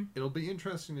 Mm-hmm. It'll be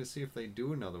interesting to see if they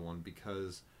do another one,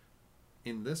 because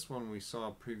in this one we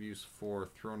saw previews for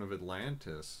Throne of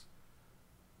Atlantis,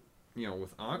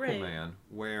 with Aquaman,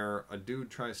 where a dude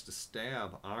tries to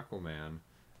stab Aquaman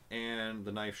and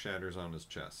the knife shatters on his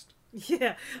chest.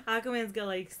 Yeah, Aquaman's got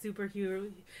like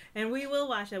superhero, and we will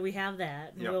watch that. We have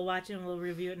that. Yep. We'll watch it and we'll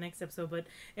review it next episode. But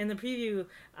in the preview,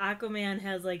 Aquaman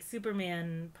has like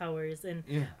Superman powers, and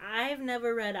I've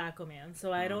never read Aquaman,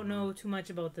 so I don't know too much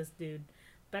about this dude.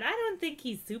 But I don't think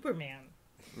he's Superman.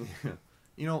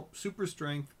 Super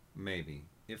strength, maybe.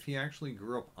 If he actually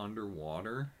grew up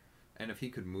underwater, and if he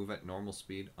could move at normal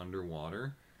speed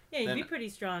underwater... Yeah, he'd be pretty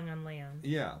strong on land.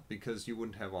 Yeah, because you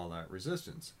wouldn't have all that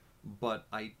resistance. But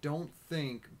I don't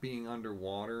think being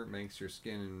underwater makes your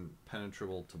skin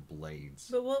impenetrable to blades.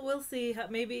 But we'll see.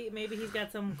 Maybe he's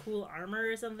got some cool armor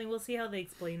or something. We'll see how they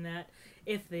explain that,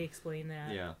 if they explain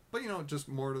that. Yeah, but just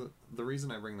more to the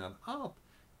reason I bring that up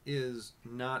is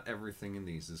not everything in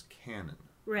these is canon.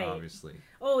 Right. Obviously.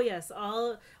 Oh yes,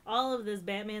 all of this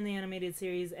Batman the Animated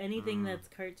Series, anything that's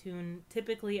cartoon,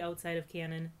 typically outside of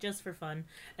canon, just for fun.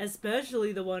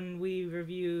 Especially the one we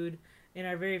reviewed in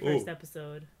our very first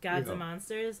episode, Gods and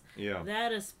Monsters. Yeah.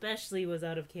 That especially was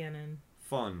out of canon.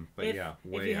 Fun, but if you out.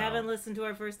 haven't listened to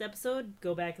our first episode,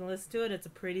 go back and listen to it. It's a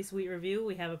pretty sweet review.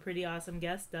 We have a pretty awesome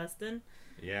guest, Dustin.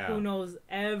 Yeah. Who knows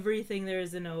everything there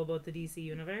is to know about the DC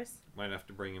universe. Might have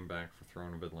to bring him back for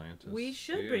Throne of Atlantis. We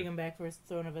should bring him back for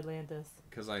Throne of Atlantis.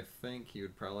 Because I think he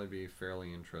would probably be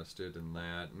fairly interested in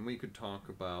that. And we could talk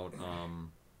about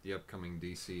the upcoming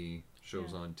DC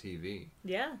shows on TV.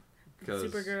 Yeah.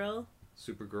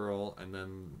 Supergirl, and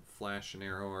then Flash and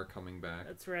Arrow are coming back.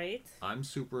 That's right. I'm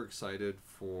super excited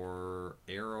for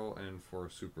Arrow and for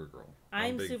Supergirl.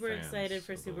 I'm super excited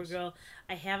for Supergirl.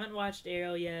 I haven't watched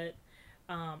Arrow yet.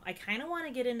 I kind of want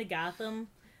to get into Gotham.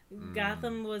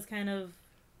 Gotham was kind of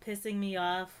pissing me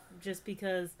off just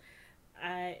because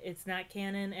it's not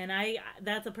canon, and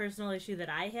that's a personal issue that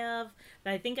I have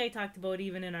that I think I talked about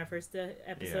even in our first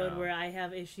episode, where I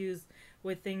have issues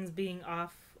with things being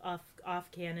off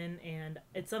canon, and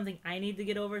it's something I need to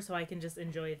get over so I can just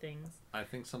enjoy things. I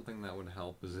think something that would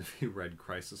help is if you read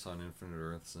Crisis on Infinite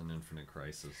Earths and Infinite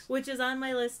Crisis, which is on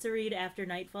my list to read after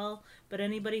Nightfall. But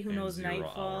anybody who knows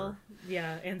Nightfall,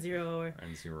 and Zero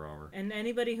Hour, and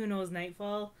anybody who knows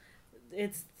Nightfall,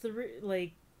 it's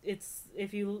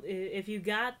if you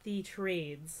got the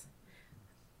trades,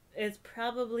 it's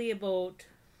probably about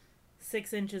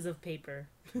 6 inches of paper.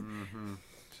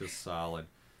 Just solid.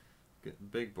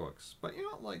 Big books. But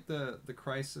like the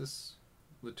Crisis,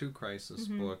 the 2 Crisis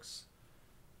books,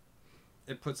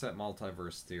 it puts that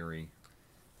multiverse theory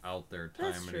out there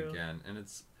time and again. And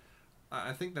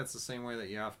I think that's the same way that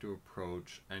you have to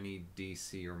approach any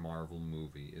DC or Marvel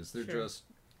movie, is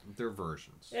they're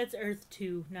versions. It's Earth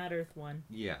 2, not Earth 1.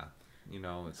 Yeah.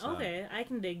 It's okay. I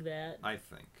can dig that. I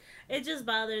think it just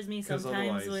bothers me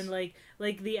sometimes when like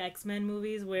the X-Men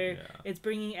movies where it's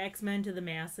bringing X-Men to the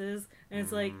masses, and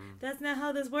it's like, that's not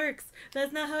how this works.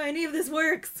 That's not how any of this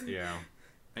works. Yeah,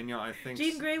 and I think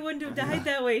Jean Grey wouldn't have died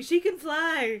that way. She can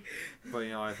fly.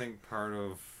 But I think part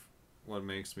of what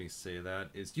makes me say that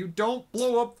is you don't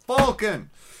blow up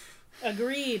Vulcan.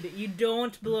 Agreed. You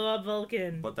don't blow up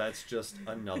Vulcan. But that's just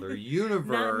another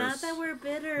universe. Not that we're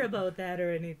bitter about that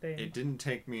or anything. It didn't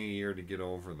take me a year to get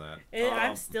over that.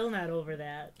 I'm still not over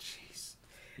that. Jeez.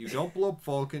 You don't blow up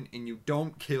Vulcan and you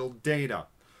don't kill Data.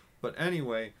 But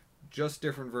anyway, just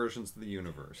different versions of the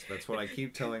universe. That's what I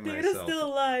keep telling myself. Data's still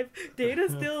alive.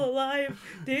 Data's still alive.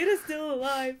 Data's still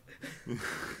alive.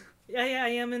 I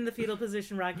am in the fetal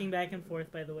position, rocking back and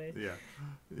forth, by the way.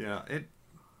 Yeah.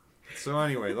 So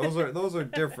anyway, those are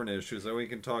different issues that we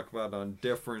can talk about on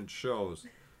different shows.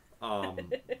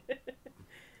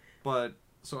 But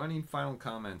so any final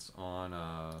comments on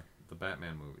the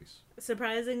Batman movies?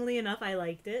 Surprisingly enough, I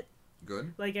liked it.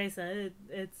 Good. Like I said,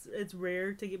 it's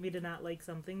rare to get me to not like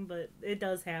something, but it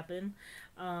does happen.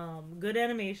 Good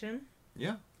animation.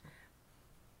 Yeah.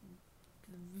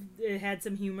 It had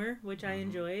some humor, which I Mhm.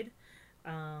 enjoyed.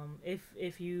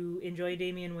 If you enjoy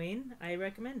Damian Wayne, I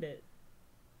recommend it.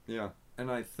 Yeah,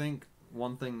 and I think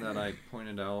one thing that I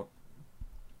pointed out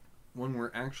when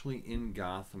we're actually in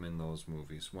Gotham in those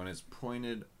movies, when it's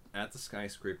pointed at the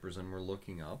skyscrapers and we're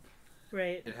looking up,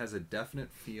 Right. it has a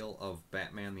definite feel of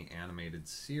Batman the Animated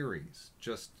Series,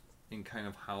 just in kind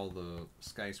of how the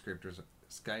skyscrapers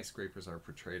are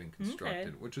portrayed and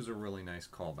constructed, which is a really nice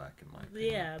callback in my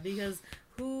opinion. Yeah, because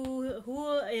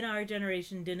who in our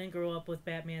generation didn't grow up with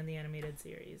Batman the Animated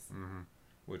Series? Mm-hmm.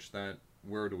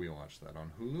 Where do we watch that?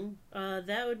 On Hulu?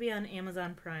 That would be on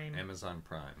Amazon Prime. Amazon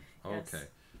Prime. Yes. Okay.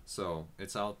 So,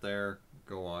 it's out there.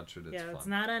 Go watch it. It's fun. It's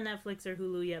not on Netflix or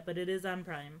Hulu yet, but it is on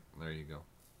Prime. There you go.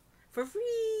 For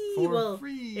free! For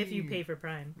free! If you pay for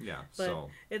Prime. Yeah, But so...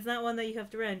 it's not one that you have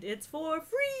to rent. It's for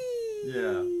free!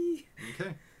 Yeah.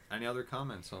 Okay. Any other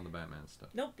comments on the Batman stuff?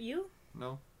 Nope, you?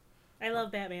 No? I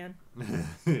love Batman.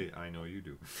 I know you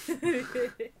do.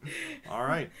 All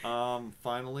right.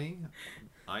 Finally,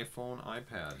 iPhone,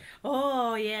 iPad.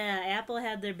 Oh, yeah. Apple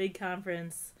had their big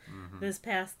conference Mm-hmm. this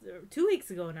past 2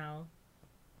 weeks ago now.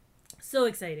 So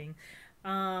exciting.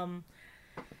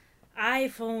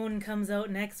 iPhone comes out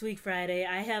next week Friday.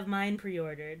 I have mine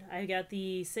pre-ordered. I got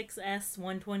the 6S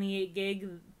 128 gig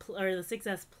or the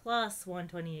 6S Plus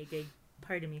 128 gig.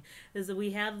 Pardon me. Is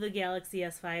we have the Galaxy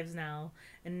S5s now,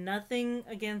 and nothing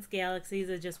against Galaxies.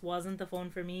 It just wasn't the phone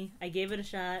for me. I gave it a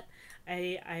shot.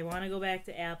 I want to go back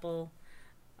to Apple.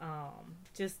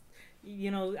 Just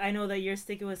I know that you're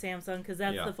sticking with Samsung because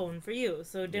that's Yeah. the phone for you.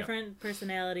 So different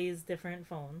personalities, different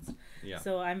phones. Yeah.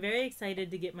 So I'm very excited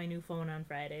to get my new phone on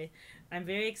Friday. I'm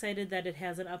very excited that it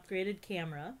has an upgraded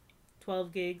camera,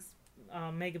 12 gigs,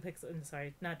 megapixels.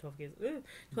 Sorry, not 12 gigs.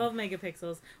 12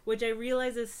 megapixels, which I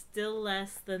realize is still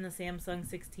less than the Samsung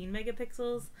 16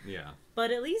 megapixels. Yeah. But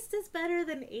at least it's better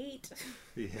than 8.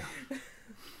 Yeah.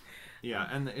 Yeah,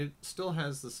 and it still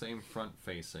has the same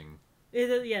front-facing.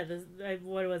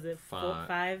 What was it?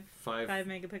 Five 5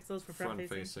 megapixels for front facing.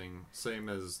 Front-facing, same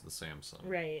as the Samsung.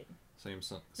 Right. Same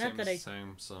Not that as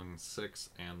Samsung 6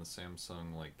 and the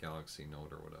Samsung Galaxy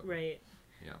Note or whatever. Right.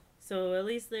 Yeah. So at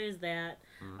least there's that.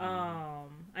 Mm-hmm.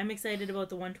 I'm excited about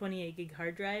the 128 gig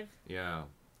hard drive. Yeah.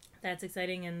 That's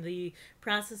exciting, and the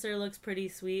processor looks pretty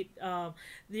sweet.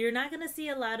 You're not going to see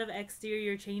a lot of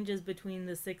exterior changes between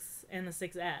the 6 and the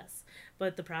 6S,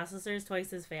 but the processor is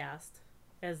twice as fast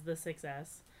as the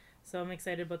 6S. So I'm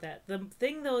excited about that. The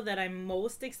thing, though, that I'm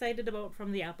most excited about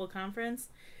from the Apple conference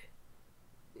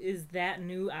is that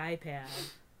new iPad.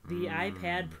 The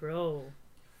iPad Pro.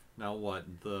 Now what,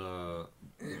 the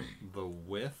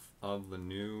width of the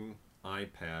new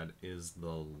iPad is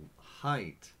the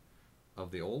height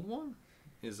of the old one?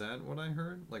 Is that what I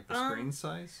heard? Like the screen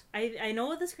size? I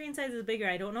know the screen size is bigger.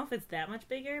 I don't know if it's that much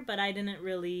bigger, but I didn't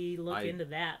really look into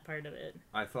that part of it.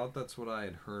 I thought that's what I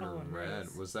had heard or read.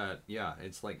 Nice. Was that, yeah,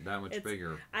 it's like that much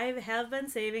bigger. I have been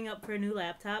saving up for a new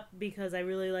laptop because I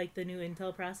really like the new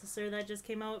Intel processor that just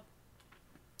came out.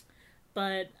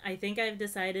 But I think I've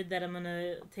decided that I'm going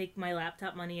to take my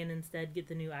laptop money and instead get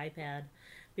the new iPad.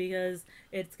 Because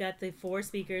it's got the 4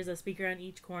 speakers, a speaker on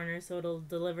each corner, so it'll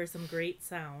deliver some great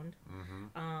sound.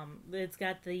 Mm-hmm. It's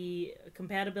got the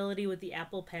compatibility with the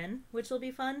Apple Pen, which will be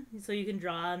fun. So you can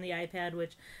draw on the iPad,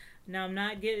 which now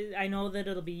I know that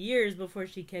it'll be years before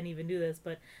she can even do this,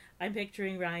 but I'm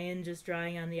picturing Ryan just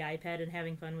drawing on the iPad and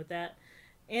having fun with that.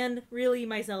 And really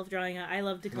myself drawing on, I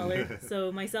love to color,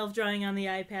 so myself drawing on the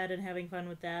iPad and having fun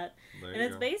with that. There And you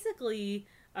it's go. basically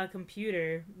a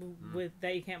computer with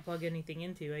that you can't plug anything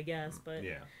into, I guess. But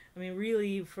Yeah. I mean,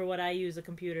 really, for what I use a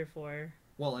computer for,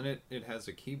 Well, and it has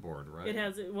a keyboard, right? it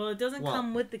has. Well, it doesn't Well-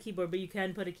 come with the keyboard, but you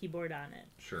can put a keyboard on it.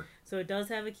 Sure. So it does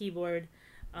have a keyboard.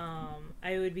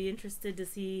 I would be interested to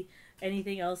see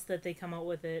anything else that they come out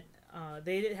with it.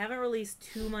 They haven't released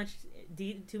too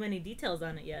many details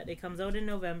on it yet. It comes out in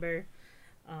November.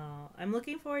 I'm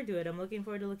looking forward to it. I'm looking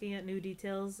forward to looking at new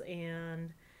details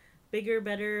and bigger,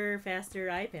 better, faster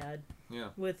iPad. Yeah.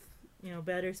 With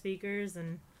better speakers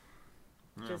and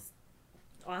Yeah. just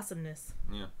awesomeness.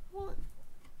 Yeah. Well,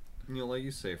 like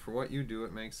you say, for what you do,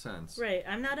 it makes sense. Right.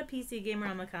 I'm not a PC gamer.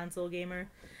 I'm a console gamer.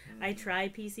 I try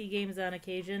PC games on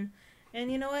occasion.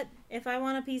 And you know what? If I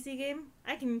want a PC game,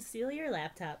 I can steal your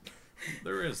laptop.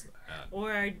 There is that.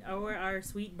 Or our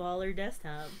sweet baller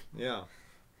desktop. Yeah.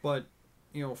 But,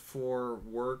 for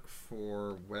work,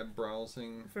 for web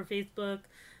browsing, For Facebook,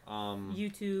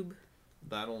 YouTube.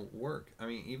 that'll work. I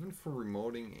mean, even for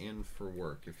remoting in for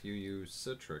work, if you use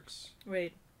Citrix.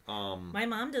 Right. My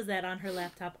mom does that on her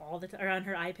laptop all the time, or on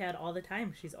her iPad all the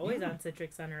time. She's always on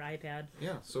Citrix on her iPad.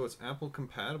 Yeah, so it's Apple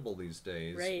compatible these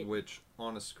days, Right. which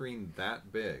on a screen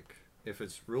that big, if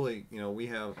it's really,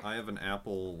 I have an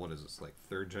Apple, what is this, like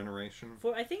third generation?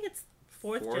 I think it's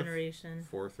fourth generation.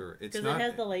 Fourth or it's because not. it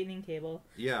has the lightning cable.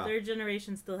 Yeah. Third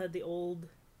generation still had the old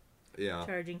Yeah.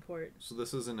 charging port. So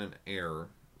this isn't an Air,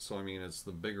 so I mean it's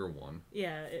the bigger one.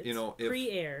 Yeah, it's if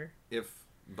pre-air. If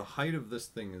the height of this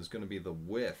thing is going to be the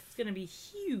width, It's gonna be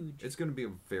huge. it's going to be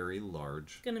a very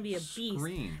large. It's gonna be a beast.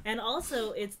 Screen. And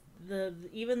also, it's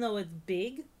even though it's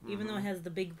big, even though it has the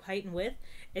big height and width,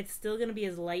 it's still gonna be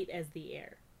as light as the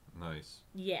Air. Nice.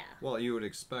 Yeah. Well, you would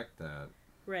expect that.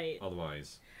 Right.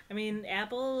 Otherwise. I mean,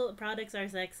 Apple products are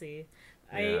sexy.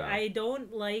 Yeah. I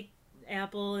don't like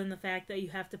Apple in the fact that you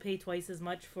have to pay twice as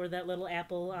much for that little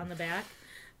apple on the back,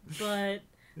 but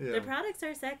Yeah. their products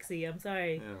are sexy. I'm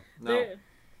sorry. Yeah. They're- No.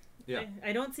 Yeah.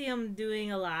 I don't see them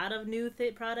doing a lot of new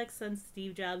products since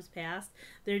Steve Jobs passed.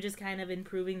 They're just kind of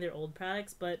improving their old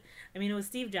products. But, I mean, it was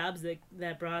Steve Jobs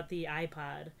that brought the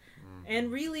iPod.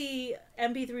 And really,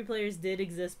 MP3 players did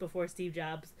exist before Steve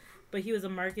Jobs, but he was a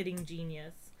marketing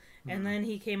genius. And then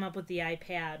he came up with the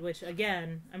iPad, which,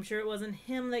 again, I'm sure it wasn't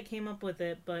him that came up with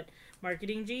it, but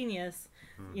marketing genius.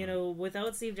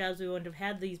 Without Steve Jobs, we wouldn't have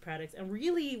had these products. And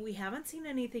really, we haven't seen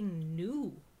anything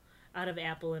new out of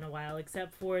Apple in a while,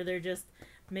 except for they're just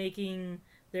making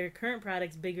their current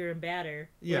products bigger and badder,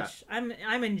 Yeah. which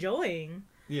I'm enjoying.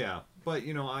 Yeah, but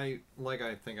I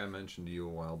think I mentioned to you a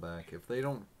while back, if they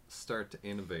don't start to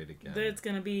innovate again, It's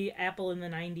going to be Apple in the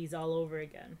 90s all over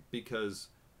again. because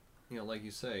like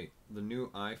you say, the new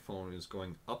iPhone is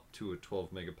going up to a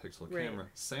 12 megapixel Right. camera.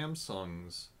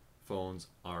 Samsung's phones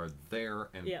are there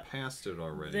and Yeah. past it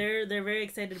already. They're very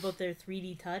excited about their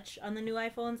 3D touch on the new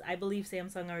iPhones. I believe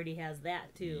Samsung already has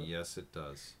that too. Yes, it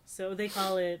does. So they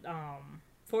call it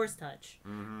Force Touch,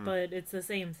 Mm-hmm. but it's the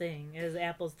same thing as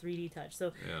Apple's 3D touch.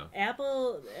 So Yeah.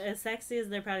 Apple, as sexy as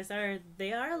their products are,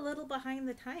 they are a little behind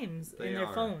the times They in their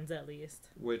are. phones, at least.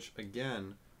 Which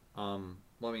again, I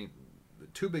mean,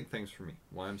 two big things for me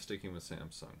why I'm sticking with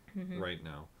Samsung right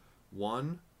now.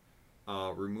 One,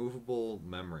 removable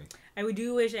memory. I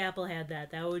do wish Apple had that.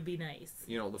 That would be nice.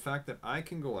 The fact that I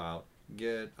can go out,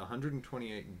 get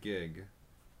 128 gig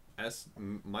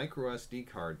micro SD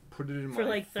card, put it in For my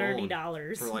like phone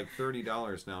 $30. for like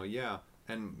 $30 now, yeah,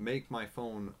 and make my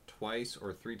phone twice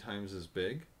or three times as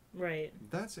big. Right.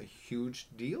 That's a huge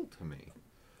deal to me.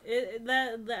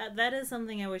 That is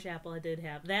something I wish Apple did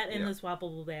have. That and Yeah. the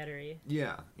swappable battery.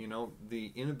 Yeah,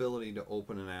 the inability to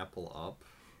open an Apple up,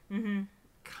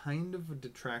 kind of a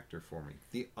detractor for me.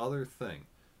 The other thing,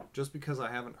 just because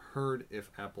I haven't heard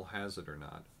if Apple has it or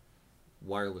not,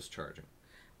 wireless charging.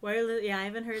 Wireless, yeah, I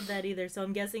haven't heard that either. So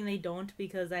I'm guessing they don't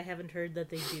because I haven't heard that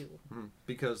they do.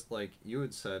 Because, like you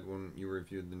had said when you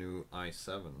reviewed the new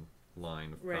i7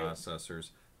 line of Right. processors,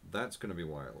 that's going to be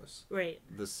wireless. Right,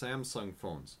 The Samsung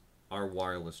phones are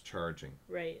wireless charging.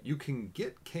 right. You can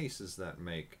get cases that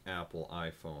make Apple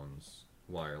iPhones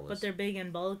wireless. But they're big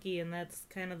and bulky, and that's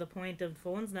kind of the point of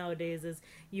phones nowadays is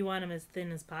you want them as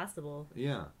thin as possible.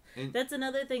 Yeah. And That's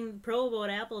another thing pro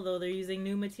about Apple, though. They're using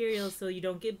new materials so you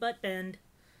don't get butt bend.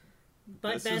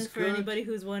 Butt This bend, is for good. anybody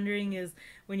who's wondering, is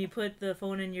when you put the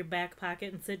phone in your back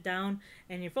pocket and sit down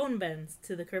and your phone bends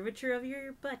to the curvature of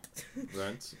your butt.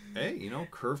 that's, hey,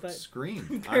 curved But-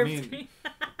 screen. I Curved mean, screen.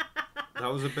 that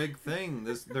was a big thing.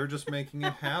 They're just making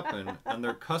it happen, and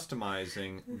they're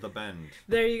customizing the bend.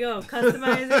 There you go.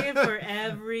 Customizing it for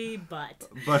every butt.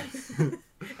 But,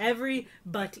 Every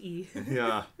butt-y.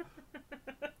 yeah.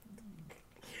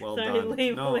 Well Sorry, done.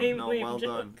 lame no, well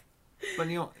joke. done.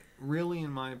 But really, in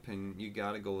my opinion, you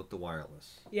got to go with the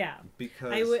wireless Yeah.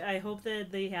 because I hope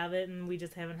that they have it and we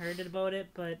just haven't heard about it,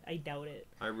 but I doubt it.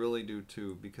 I really do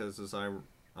too. Because as I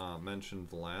mentioned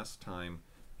the last time,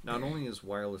 not only is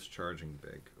wireless charging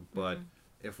big, but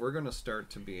if we're going to start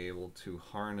to be able to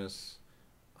harness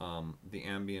the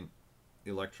ambient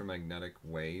electromagnetic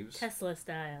waves, Tesla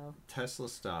style. Tesla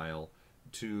style,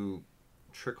 to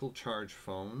trickle charge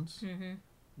phones,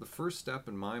 the first step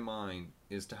in my mind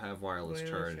is to have wireless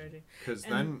charging. Because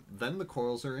then the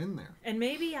coils are in there. And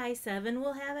maybe i7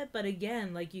 will have it, but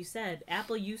again, like you said,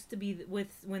 Apple used to be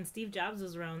when Steve Jobs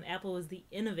was around, Apple was the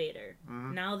innovator.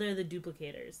 Now they're the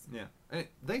duplicators. Yeah. And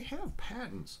they have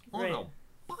patents on Right. a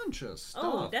bunch of stuff.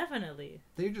 Oh, definitely.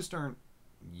 They just aren't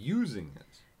using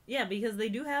it. Yeah, because they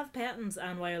do have patents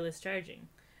on wireless charging.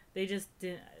 They just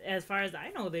didn't, as far as I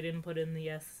know, they didn't put in the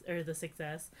S or the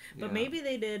 6S. But Yeah. maybe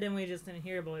they did, and we just didn't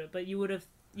hear about it. But you would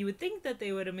think that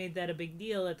they would have made that a big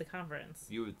deal at the conference,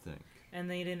 You would think.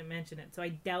 and they didn't mention it. So I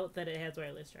doubt that it has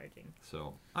wireless charging.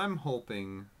 So I'm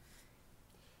hoping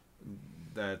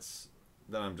that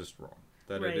I'm just wrong.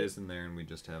 That Right. it is in there and we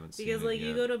just haven't seen Because it like yet.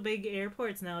 you go to big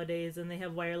airports nowadays, and they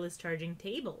have wireless charging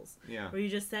tables, Yeah. where you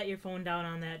just set your phone down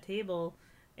on that table,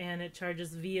 and it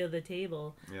charges via the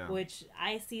table. Yeah. Which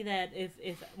I see that if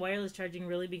wireless charging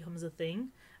really becomes a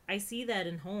thing, I see that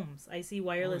in homes. I see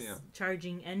wireless yeah.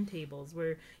 charging end tables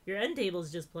where your end table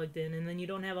is just plugged in, and then you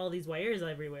don't have all these wires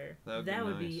everywhere. That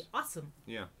would be be nice. awesome.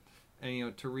 Yeah.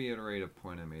 And to reiterate a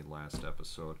point I made last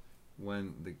episode,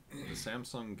 when the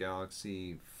Samsung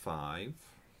Galaxy 5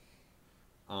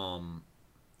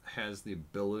 has the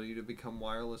ability to become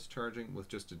wireless charging with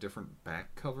just a different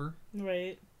back cover,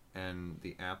 Right. and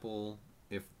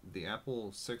if the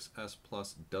Apple 6S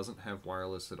Plus doesn't have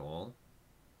wireless at all,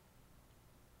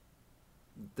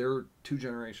 they're 2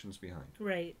 generations behind.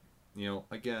 Right.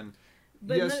 Again,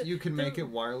 But yes, you can make the- it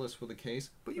wireless with a case,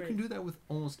 but you can Right. do that with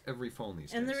almost every phone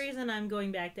these And the days. reason I'm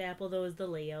going back to Apple though is the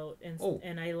layout,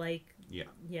 and I like. Yeah.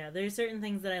 Yeah, there's certain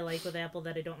things that I like with Apple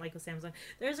that I don't like with Samsung.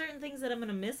 There are certain things that I'm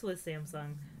gonna miss with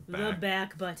Samsung. The Back.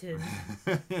 back button.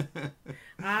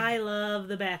 I love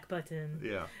the back button.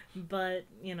 Yeah. But,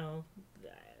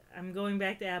 I'm going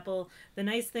back to Apple. The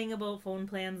nice thing about phone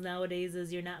plans nowadays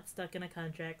is you're not stuck in a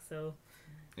contract, so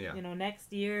Yeah.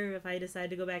 next year if I decide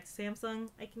to go back to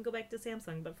Samsung, I can go back to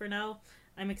Samsung. But for now,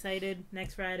 I'm excited.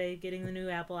 Next Friday, getting the new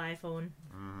Apple iPhone.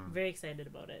 Very excited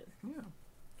about it. Yeah.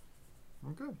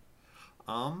 Well, good.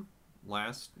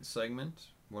 Last segment.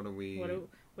 What are we? What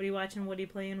are you watching? What are you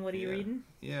playing? What are you Yeah. reading?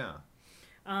 Yeah.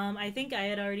 I think I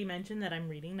had already mentioned that I'm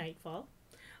reading Nightfall.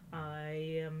 I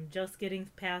am just getting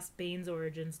past Bane's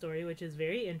origin story, which is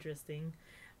very interesting.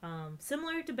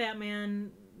 Similar to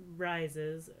Batman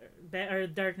Rises, or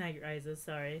Dark Knight Rises.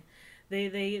 Sorry,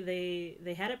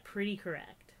 they had it pretty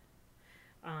correct.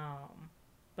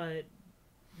 But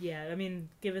yeah, I mean,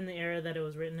 given the era that it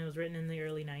was written in the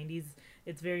early '90s.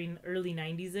 It's very early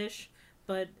 '90s ish,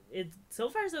 but it's so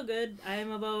far so good.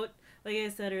 I'm about, like I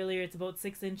said earlier, it's about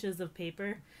 6 inches of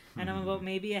paper, and I'm about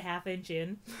maybe a half inch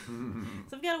in.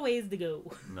 So I've got a ways to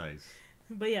go. Nice.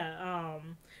 But yeah,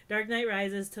 Dark Knight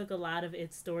Rises took a lot of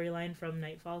its storyline from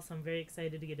Nightfall, so I'm very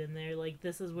excited to get in there. Like,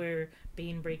 this is where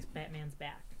Bane breaks Batman's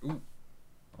back. Ooh.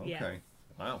 Okay. Yeah.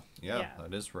 Wow. Yeah, Yeah.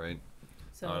 that is right.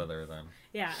 So Out of there then.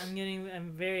 yeah,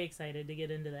 I'm very excited to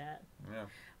get into that.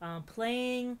 Yeah.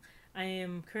 Playing,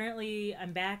 I'm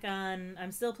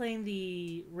still playing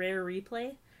the Rare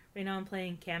Replay. Right now I'm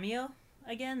playing Cameo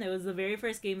again. It was the very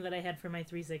first game that I had for my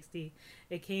 360.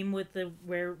 It came with the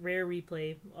Rare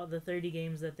Replay, all the 30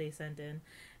 games that they sent in.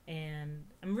 And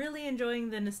I'm really enjoying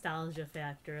the nostalgia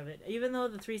factor of it. Even though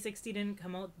the 360 didn't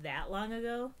come out that long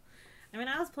ago. I mean,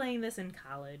 I was playing this in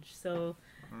college, so...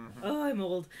 Oh, I'm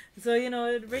old. So,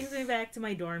 it brings me back to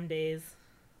my dorm days.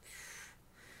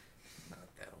 Not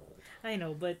that old. I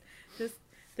know, but just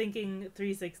thinking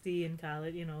 360 in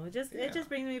college, it just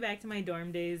brings me back to my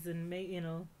dorm days and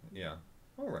Yeah.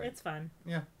 All right. it's fun.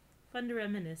 Yeah. Fun to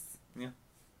reminisce.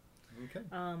 Okay.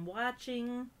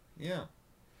 Watching. Yeah.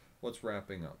 What's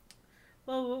wrapping up?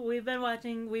 Well, we've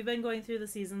been going through the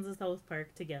seasons of South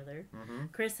Park together. Mm-hmm.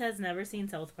 Chris has never seen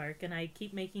South Park, and I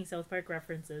keep making South Park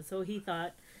references, so he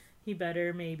thought he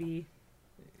better maybe.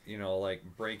 Like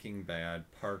Breaking Bad,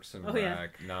 Parks and Oh, yeah.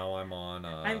 Rec. Now I'm on.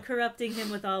 I'm corrupting him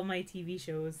with all my TV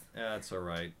shows. That's all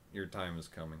right. Your time is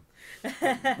coming.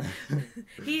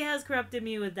 He has corrupted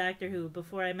me with Doctor Who.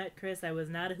 Before I met Chris, I was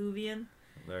not a Whovian,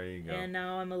 There you go. and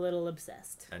now I'm a little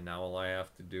obsessed. And now all I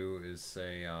have to do is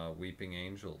say Weeping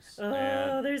Angels. Oh,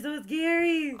 And they're so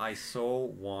scary. I so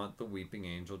want the Weeping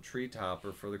Angel tree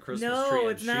topper for the Christmas No, tree,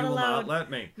 and it's she not will allowed. not let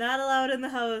me. Not allowed in the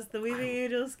house. The Weeping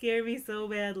Angels scare me so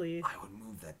badly. I would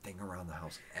move that thing around the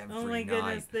house every Oh my night.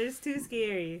 goodness, they're too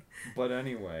scary. But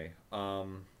anyway, so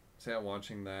yeah,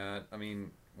 watching that. I mean,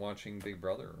 watching Big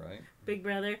Brother, right? Big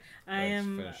Brother, That's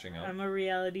finishing up. I'm a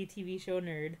reality TV show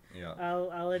nerd. Yeah.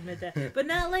 I'll admit that. But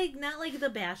not like the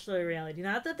Bachelor reality.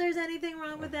 Not that there's anything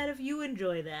wrong with that if you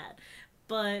enjoy that.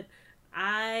 But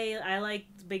I like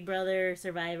Big Brother,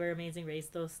 Survivor, Amazing Race,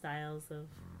 those styles of.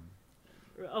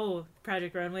 Oh,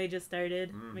 Project Runway just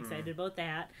started. I'm excited about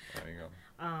that. There you go.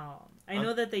 I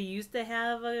know that they used to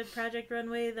have a Project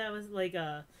Runway that was like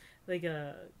a.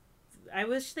 I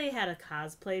wish they had a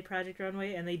cosplay Project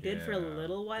Runway, and they did for a Yeah.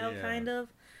 little while, Yeah. kind of.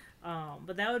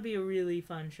 But that would be a really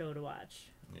fun show to watch.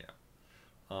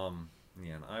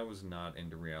 Yeah, and I was not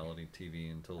into reality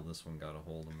TV until this one got a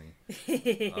hold of me.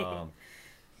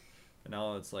 And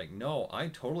now it's like, no, I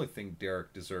totally think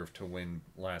Derek deserved to win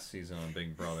last season on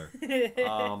Big Brother.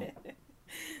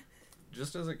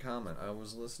 Just as a comment, I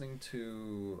was listening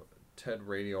to TED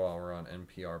Radio Hour on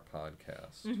NPR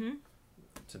podcast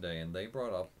today, and they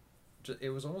brought up, it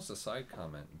was almost a side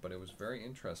comment, but it was very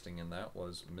interesting, and that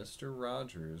was Mr.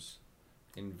 Rogers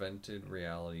invented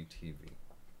reality TV.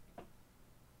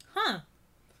 Huh.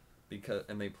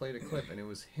 And they played a clip, and it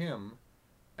was him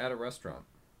at a restaurant.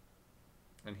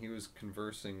 And he was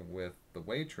conversing with the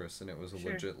waitress, and it was a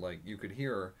legit, like, you could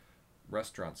hear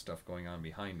restaurant stuff going on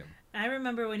behind him. I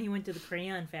remember when he went to the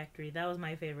crayon factory. That was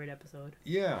my favorite episode.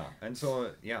 Yeah, and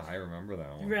so, yeah, I remember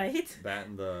that one. Right? That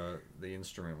and the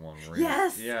instrument one.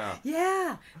 Yes! Yeah.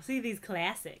 Yeah! See, these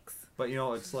classics. But, you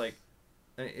know, it's like,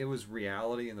 it was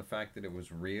reality in the fact that it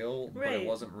was real, but it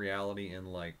wasn't reality in,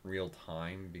 like, real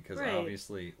time, because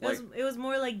obviously... like it was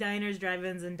more like diners,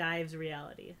 drive-ins, and dives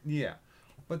reality. Yeah.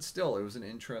 But still, it was an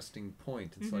interesting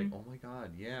point. It's like, oh my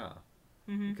god, yeah.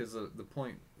 Because the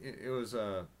point, it was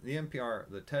the TED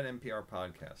NPR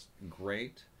podcast,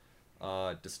 great,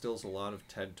 distills a lot of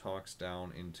TED Talks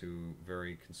down into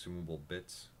very consumable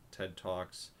bits. TED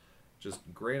Talks, just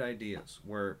great ideas,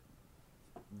 where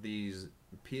these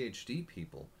PhD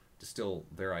people distill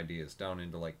their ideas down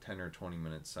into like 10 or 20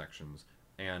 minute sections,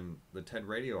 and the TED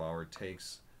Radio Hour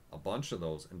takes a bunch of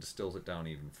those and distills it down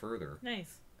even further.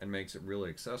 Nice. And makes it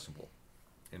really accessible,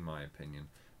 in my opinion.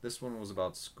 This one was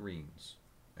about screens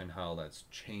and how that's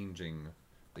changing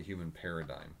the human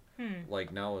paradigm.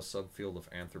 Like now a subfield of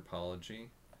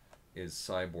anthropology is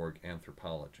cyborg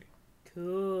anthropology.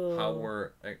 Cool. How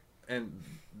we're... And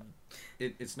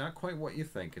it's not quite what you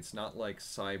think. It's not like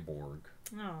Cyborg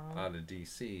out of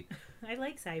DC. I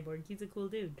like Cyborg. He's a cool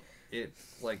dude.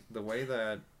 It's like the way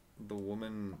that the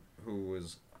woman who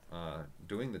was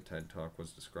doing the TED Talk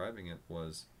was describing it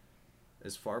was,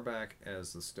 as far back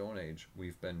as the Stone Age,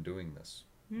 we've been doing this.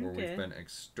 Where we've been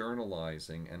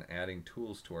externalizing and adding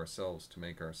tools to ourselves to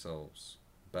make ourselves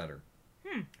better.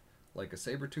 Like a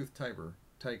saber-toothed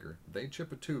tiger, they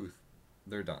chip a tooth,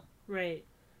 they're done. Right.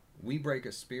 We break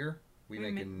a spear, we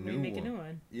make a new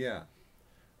one. Yeah.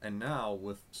 And now,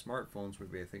 with smartphones, we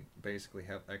basically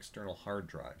have external hard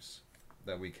drives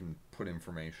that we can put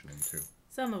information into.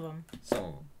 Some of them.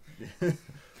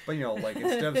 But, you know, like,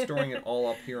 instead of storing it all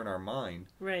up here in our mind,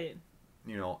 right.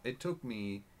 You know, it took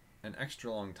me an extra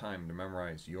long time to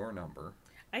memorize your number.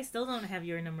 I still don't have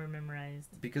your number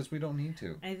memorized. Because we don't need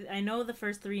to. I know the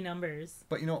first 3 numbers.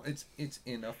 But, you know, it's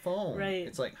in a phone. Right.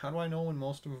 It's like, how do I know when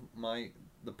most of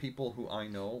the people who I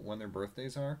know, when their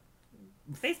birthdays are?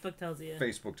 Facebook tells you.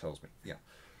 Facebook tells me, yeah.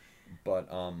 But,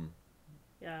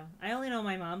 yeah. I only know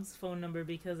my mom's phone number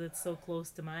because it's so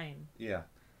close to mine. Yeah.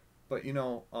 But, you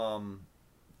know,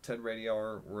 TED Radio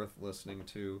Hour, worth listening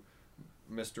to.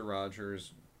 Mr.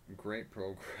 Rogers, great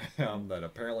program that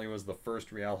apparently was the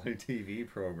first reality TV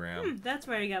program. That's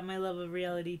where I got my love of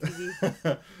reality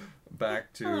TV.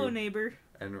 Back to... Hello, neighbor.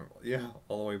 And, yeah,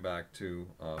 all the way back to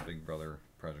Big Brother,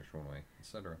 Project Runway,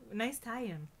 etc. Nice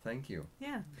tie-in. Thank you.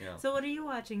 Yeah. Yeah. So what are you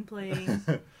watching, playing?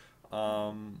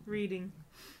 Reading.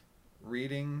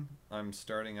 Reading, I'm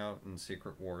starting out in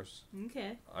Secret Wars.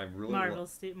 Okay. I really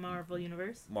Marvel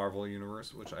Universe. Marvel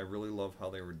Universe, which I really love how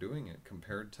they were doing it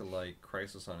compared to like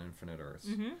Crisis on Infinite Earths,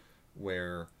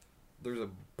 where there's a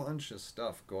bunch of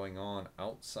stuff going on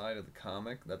outside of the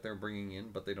comic that they're bringing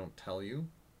in, but they don't tell you.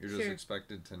 You're just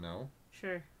expected to know.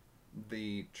 Sure.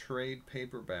 The trade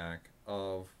paperback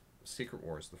of Secret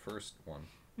Wars, the first one,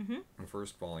 the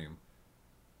first volume,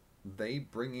 they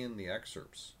bring in the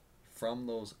excerpts from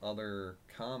those other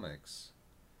comics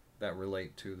that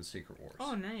relate to the Secret Wars.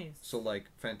 Oh, nice. So, like,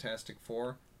 Fantastic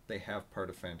Four, they have part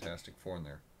of Fantastic Four in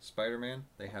there. Spider-Man,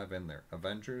 they have in there.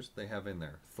 Avengers, they have in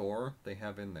there. Thor, they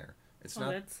have in there. It's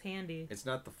not, that's handy. It's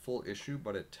not the full issue,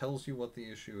 but it tells you what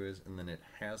the issue is, and then it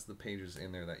has the pages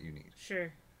in there that you need.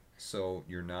 Sure. So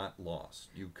you're not lost.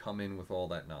 You come in with all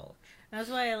that knowledge. That's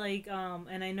why I like,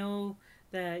 and I know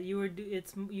that you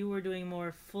were doing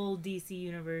more full DC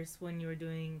universe when you were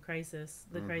doing Crisis,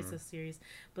 the Crisis series.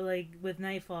 But like with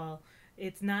Nightfall,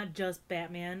 it's not just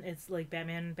Batman. It's like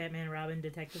Batman, Robin,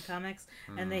 Detective Comics,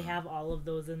 and they have all of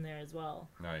those in there as well.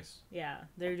 Nice. Yeah,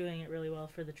 they're doing it really well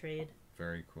for the trade.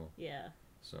 Very cool. Yeah.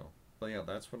 So, but yeah,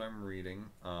 that's what I'm reading.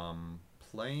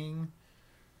 Playing.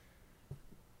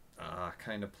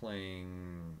 Kind of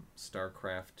playing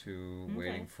StarCraft 2,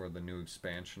 waiting for the new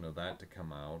expansion of that to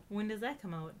come out. When does that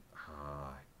come out?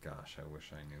 Gosh, I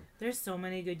wish I knew. There's so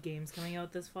many good games coming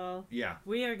out this fall. Yeah.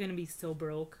 We are going to be so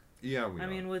broke. Yeah, we are. I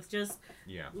mean, with just,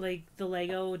 yeah, like, the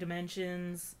Lego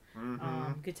Dimensions,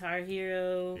 Guitar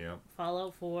Hero, Yep.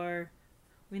 Fallout 4.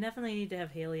 We definitely need to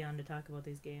have Haley on to talk about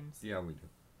these games. Yeah, we do.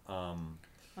 I'm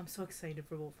so excited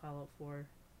for Fallout 4.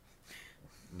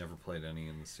 Never played any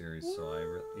in the series,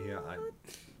 so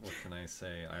what can I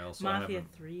say? I also Mafia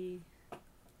 3.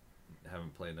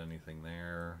 haven't played anything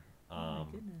there. Oh my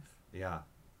goodness. Yeah,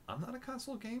 I'm not a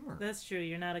console gamer. That's true.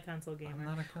 You're not a console gamer. I'm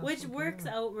not a console Which works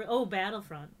gamer. out. Oh,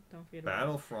 Battlefront. Don't forget about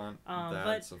Battlefront.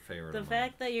 That's a favorite. the of mine.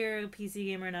 fact that you're a PC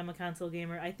gamer and I'm a console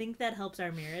gamer, I think that helps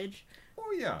our marriage.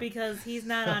 Oh yeah. Because he's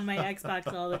not on my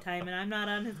Xbox all the time and I'm not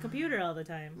on his computer all the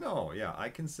time. No, yeah, I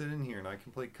can sit in here and I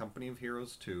can play Company of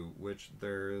Heroes 2, which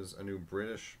there is a new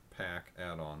British pack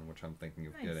add-on, which I'm thinking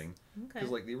of getting. Okay. Because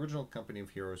like the original Company of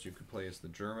Heroes, you could play as the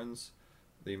Germans,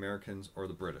 the Americans, or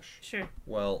the British. Sure.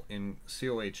 Well, in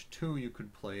COH 2, you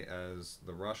could play as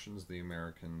the Russians, the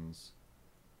Americans,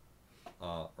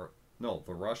 the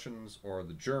Russians or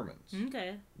the Germans.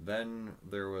 Okay. Then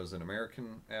there was an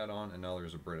American add-on, and now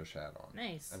there's a British add-on.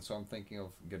 Nice. And so I'm thinking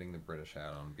of getting the British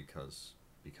add-on because.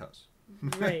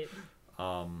 Right.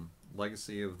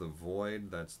 Legacy of the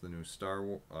Void, that's the new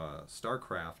StarCraft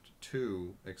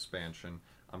 2 expansion.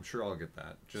 I'm sure I'll get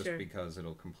that, just because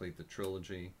it'll complete the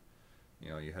trilogy. You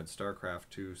know, you had StarCraft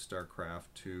 2,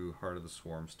 Heart of the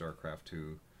Swarm, StarCraft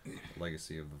 2,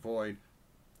 Legacy of the Void.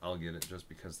 I'll get it just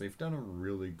because they've done a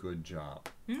really good job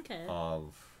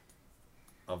of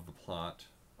the plot,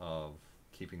 of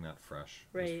keeping that fresh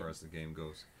as far as the game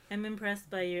goes. I'm impressed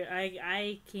by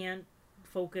I can't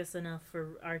focus enough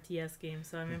for RTS games,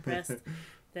 so I'm impressed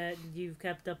that you've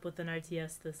kept up with an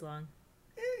RTS this long.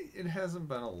 It hasn't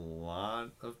been a lot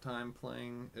of time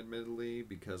playing, admittedly,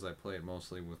 because I play it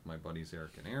mostly with my buddies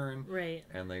Eric and Aaron. Right.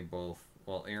 And they both,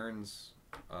 Aaron's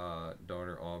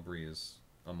daughter Aubrey is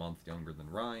a month younger than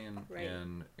Ryan,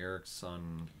 and Eric's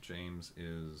son James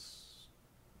is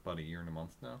about a year and a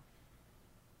month now.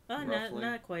 Oh,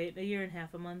 not quite. A year and a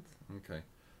half, a month. Okay.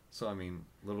 So, I mean,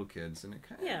 little kids, and it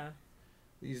kind of... Yeah.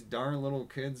 These darn little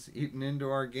kids eating into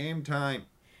our game time.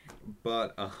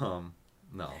 But,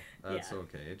 no, that's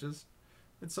okay.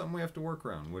 It's something we have to work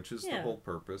around, which is the whole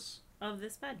purpose of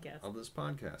this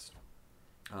podcast.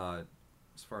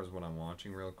 As far as what I'm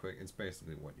watching, real quick, it's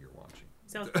basically what you're watching.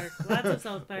 South Park. Lots of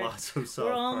South Park. Lots of South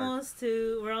Park.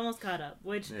 We're almost caught up,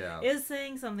 which is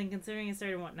saying something considering it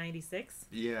started in 96?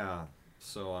 Yeah.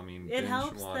 So, I mean, it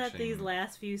helps that these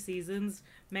last few seasons,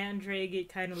 Matt and Trey get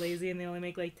kind of lazy and they only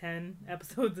make like 10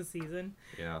 episodes a season.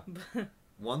 Yeah.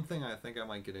 One thing I think I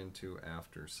might get into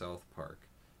after South Park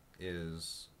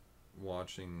is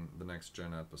watching the next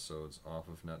gen episodes off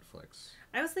of Netflix.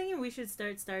 I was thinking we should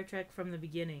start Star Trek from the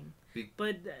beginning,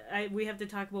 but we have to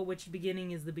talk about which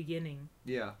beginning is the beginning.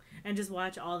 Yeah. And just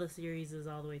watch all the series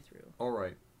all the way through. All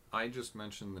right. I just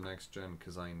mentioned the next gen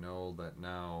because I know that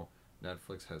now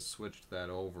Netflix has switched that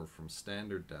over from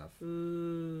standard def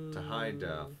to high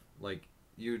def. Like,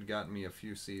 you'd gotten me a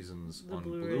few seasons on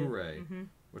Blu-ray,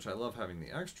 which I love having the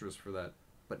extras for that.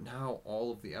 But now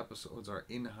all of the episodes are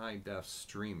in high def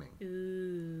streaming.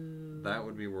 Ooh. That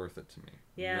would be worth it to me.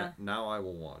 Yeah. Now I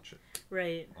will watch it.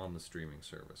 Right. On the streaming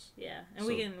service. Yeah, and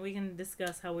we can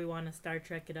discuss how we want to Star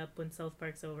Trek it up when South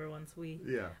Park's over once we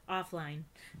offline.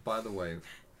 By the way,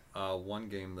 one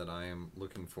game that I am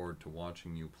looking forward to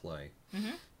watching you play,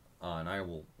 and I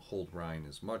will hold Ryan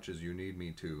as much as you need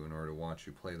me to in order to watch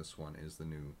you play this one, is the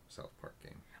new South Park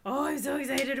game. Oh, I'm so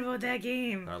excited about that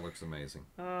game. That looks amazing.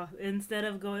 Instead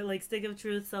of going like Stick of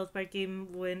Truth, South Park game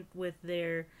went with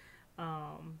their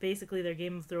basically their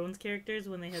Game of Thrones characters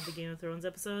when they had the Game of Thrones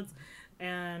episodes,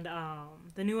 and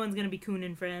the new one's gonna be Coon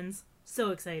and Friends.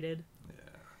 So excited.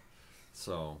 Yeah.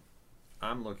 So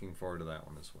I'm looking forward to that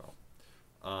one as well.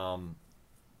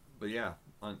 But yeah,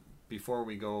 before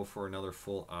we go for another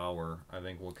full hour, I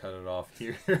think we'll cut it off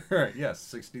here. Yes,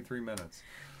 63 minutes.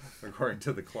 According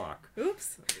to the clock.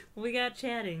 Oops. We got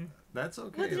chatting. That's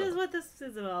okay. Which is what this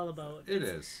is all about.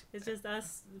 It's just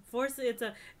us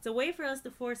it's a way for us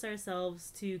to force ourselves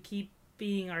to keep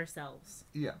being ourselves.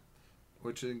 Yeah.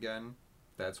 Which again,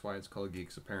 that's why it's called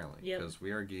Geeks apparently. Because we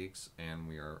are geeks and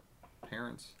we are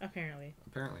parents. Apparently.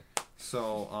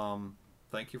 So,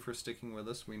 thank you for sticking with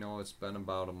us. We know it's been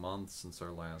about a month since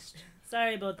our last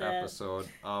Sorry about that episode.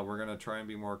 We're gonna try and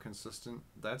be more consistent.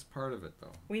 That's part of it,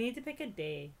 though. We need to pick a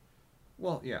day.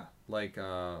 Well, yeah, like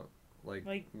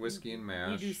Whiskey and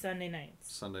Mash. You do Sunday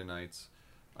nights. Sunday nights.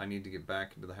 I need to get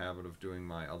back into the habit of doing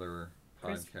my other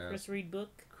podcast.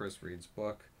 Chris Reed's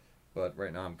book, but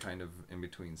right now I'm kind of in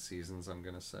between seasons. I'm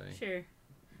gonna say. Sure.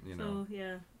 You know. So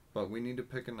yeah. But we need to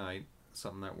pick a night.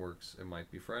 something that works, it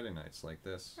might be Friday nights like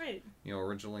this. Right. You know,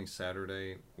 originally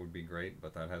Saturday would be great,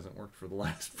 but that hasn't worked for the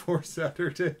last 4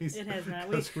 Saturdays. It has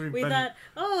not. 'Cause We thought,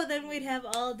 oh, then we'd have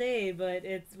all day, but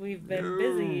we've been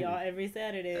busy every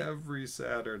Saturday. Every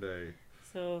Saturday.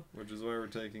 So. Which is why we're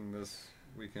taking this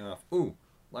weekend off. Ooh,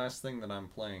 last thing that I'm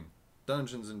playing.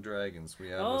 Dungeons and Dragons. We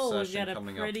have a session coming up.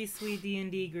 We've got a pretty sweet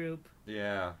D&D group.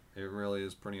 Yeah, it really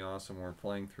is pretty awesome. We're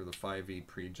playing through the 5e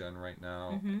pre-gen right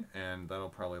now, and that'll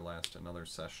probably last another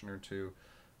session or two.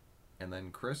 And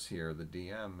then Chris here, the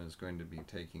DM, is going to be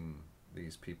taking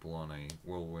these people on a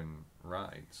whirlwind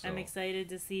ride. So. I'm excited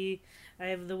to see. I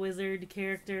have the wizard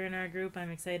character in our group. I'm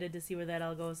excited to see where that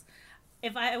all goes.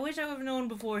 I wish I would have known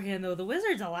beforehand, though. The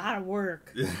wizard's a lot of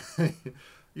work.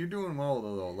 You're doing well,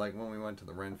 though. Like, when we went to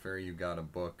the Ren Fair, you got a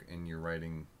book, and you're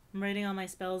writing... I'm writing all my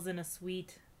spells in a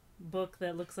sweet book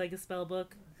that looks like a spell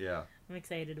book. Yeah. I'm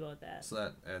excited about that. So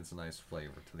that adds a nice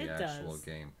flavor to the actual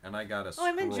game. And I got a scroll. Oh,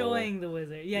 I'm enjoying the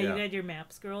wizard. Yeah, you got your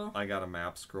map scroll. I got a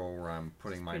map scroll where I'm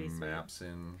putting my maps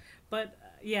in. But,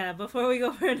 yeah, before we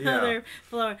go for another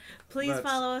floor, please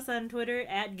follow us on Twitter,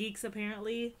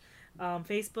 @GeeksApparently.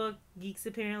 Facebook, Geeks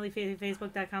Apparently,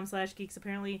 Facebook.com/Geeks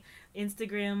Apparently.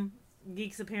 Instagram,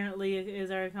 Geeks Apparently is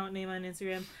our account name on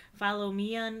Instagram. Follow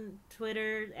me on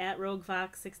Twitter,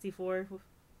 @RogueFox64.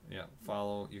 Yeah,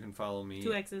 you can follow me.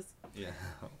 2 X's. Yeah,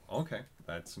 okay.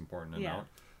 That's important to note.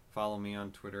 Follow me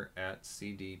on Twitter,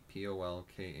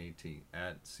 @CDPOLKAT,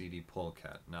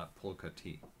 @CDPolcat, not Polka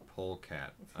T.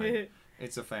 Polcat.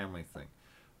 It's a family thing.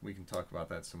 We can talk about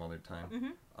that some other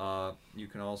time. You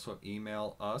can also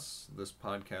email us, this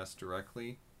podcast,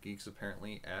 directly,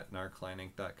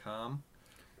 geeksapparently@narclaninc.com,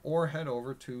 or head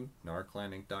over to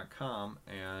narclaninc.com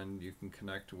and you can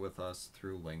connect with us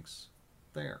through links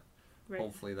there. Right.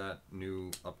 Hopefully that new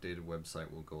updated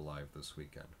website will go live this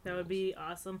weekend. That would be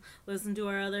awesome. Listen to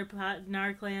our other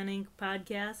Narclan Inc.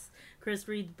 podcasts, Chris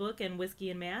Reed's book and Whiskey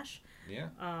and Mash.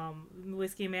 Yeah.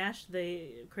 Whiskey and Mash,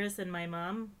 Chris and my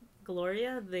mom,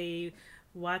 Gloria, they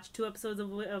watched 2 episodes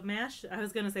of MASH. I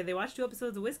was going to say they watched 2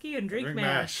 episodes of whiskey and drink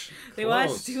MASH. They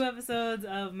watched 2 episodes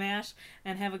of MASH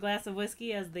and have a glass of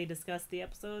whiskey as they discuss the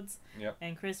episodes. Yep.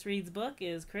 And Chris Reed's book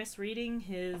is Chris reading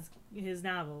his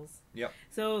novels. Yep.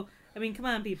 So, I mean, come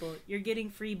on, people. You're getting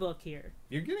free book here.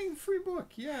 You're getting free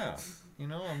book, yeah. You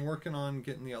know, I'm working on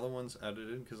getting the other ones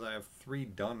edited because I have 3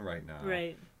 done right now.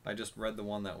 Right. I just read the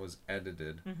one that was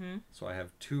edited. So I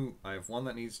have 2. I have one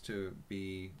that needs to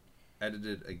be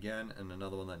edited again and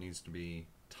another one that needs to be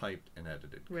typed and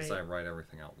edited because I write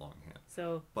everything out longhand.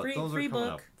 So but free those book, are coming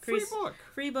up.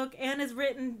 Free book, and is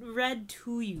read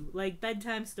to you like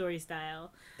bedtime story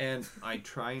style. And I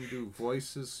try and do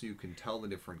voices so you can tell the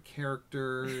different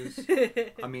characters.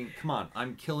 I mean, come on,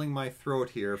 I'm killing my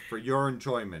throat here for your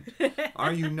enjoyment.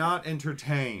 Are you not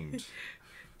entertained?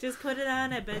 Just put it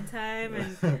on at bedtime,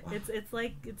 and it's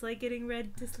like getting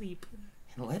read to sleep.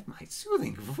 And let my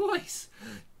soothing voice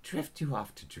drift you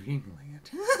off to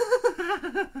dreamland.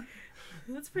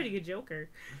 That's a pretty good Joker.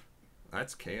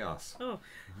 That's chaos. Oh,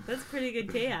 that's pretty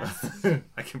good chaos.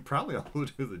 I can probably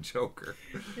do the Joker.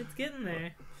 It's getting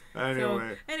there.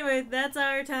 Anyway, that's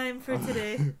our time for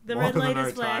today. The red light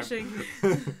is flashing.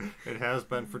 It has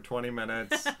been for 20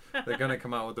 minutes. They're going to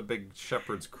come out with a big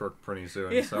shepherd's crook pretty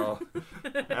soon. Yeah. So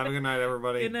have a good night,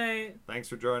 everybody. Good night. Thanks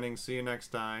for joining. See you next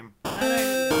time.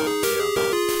 Bye.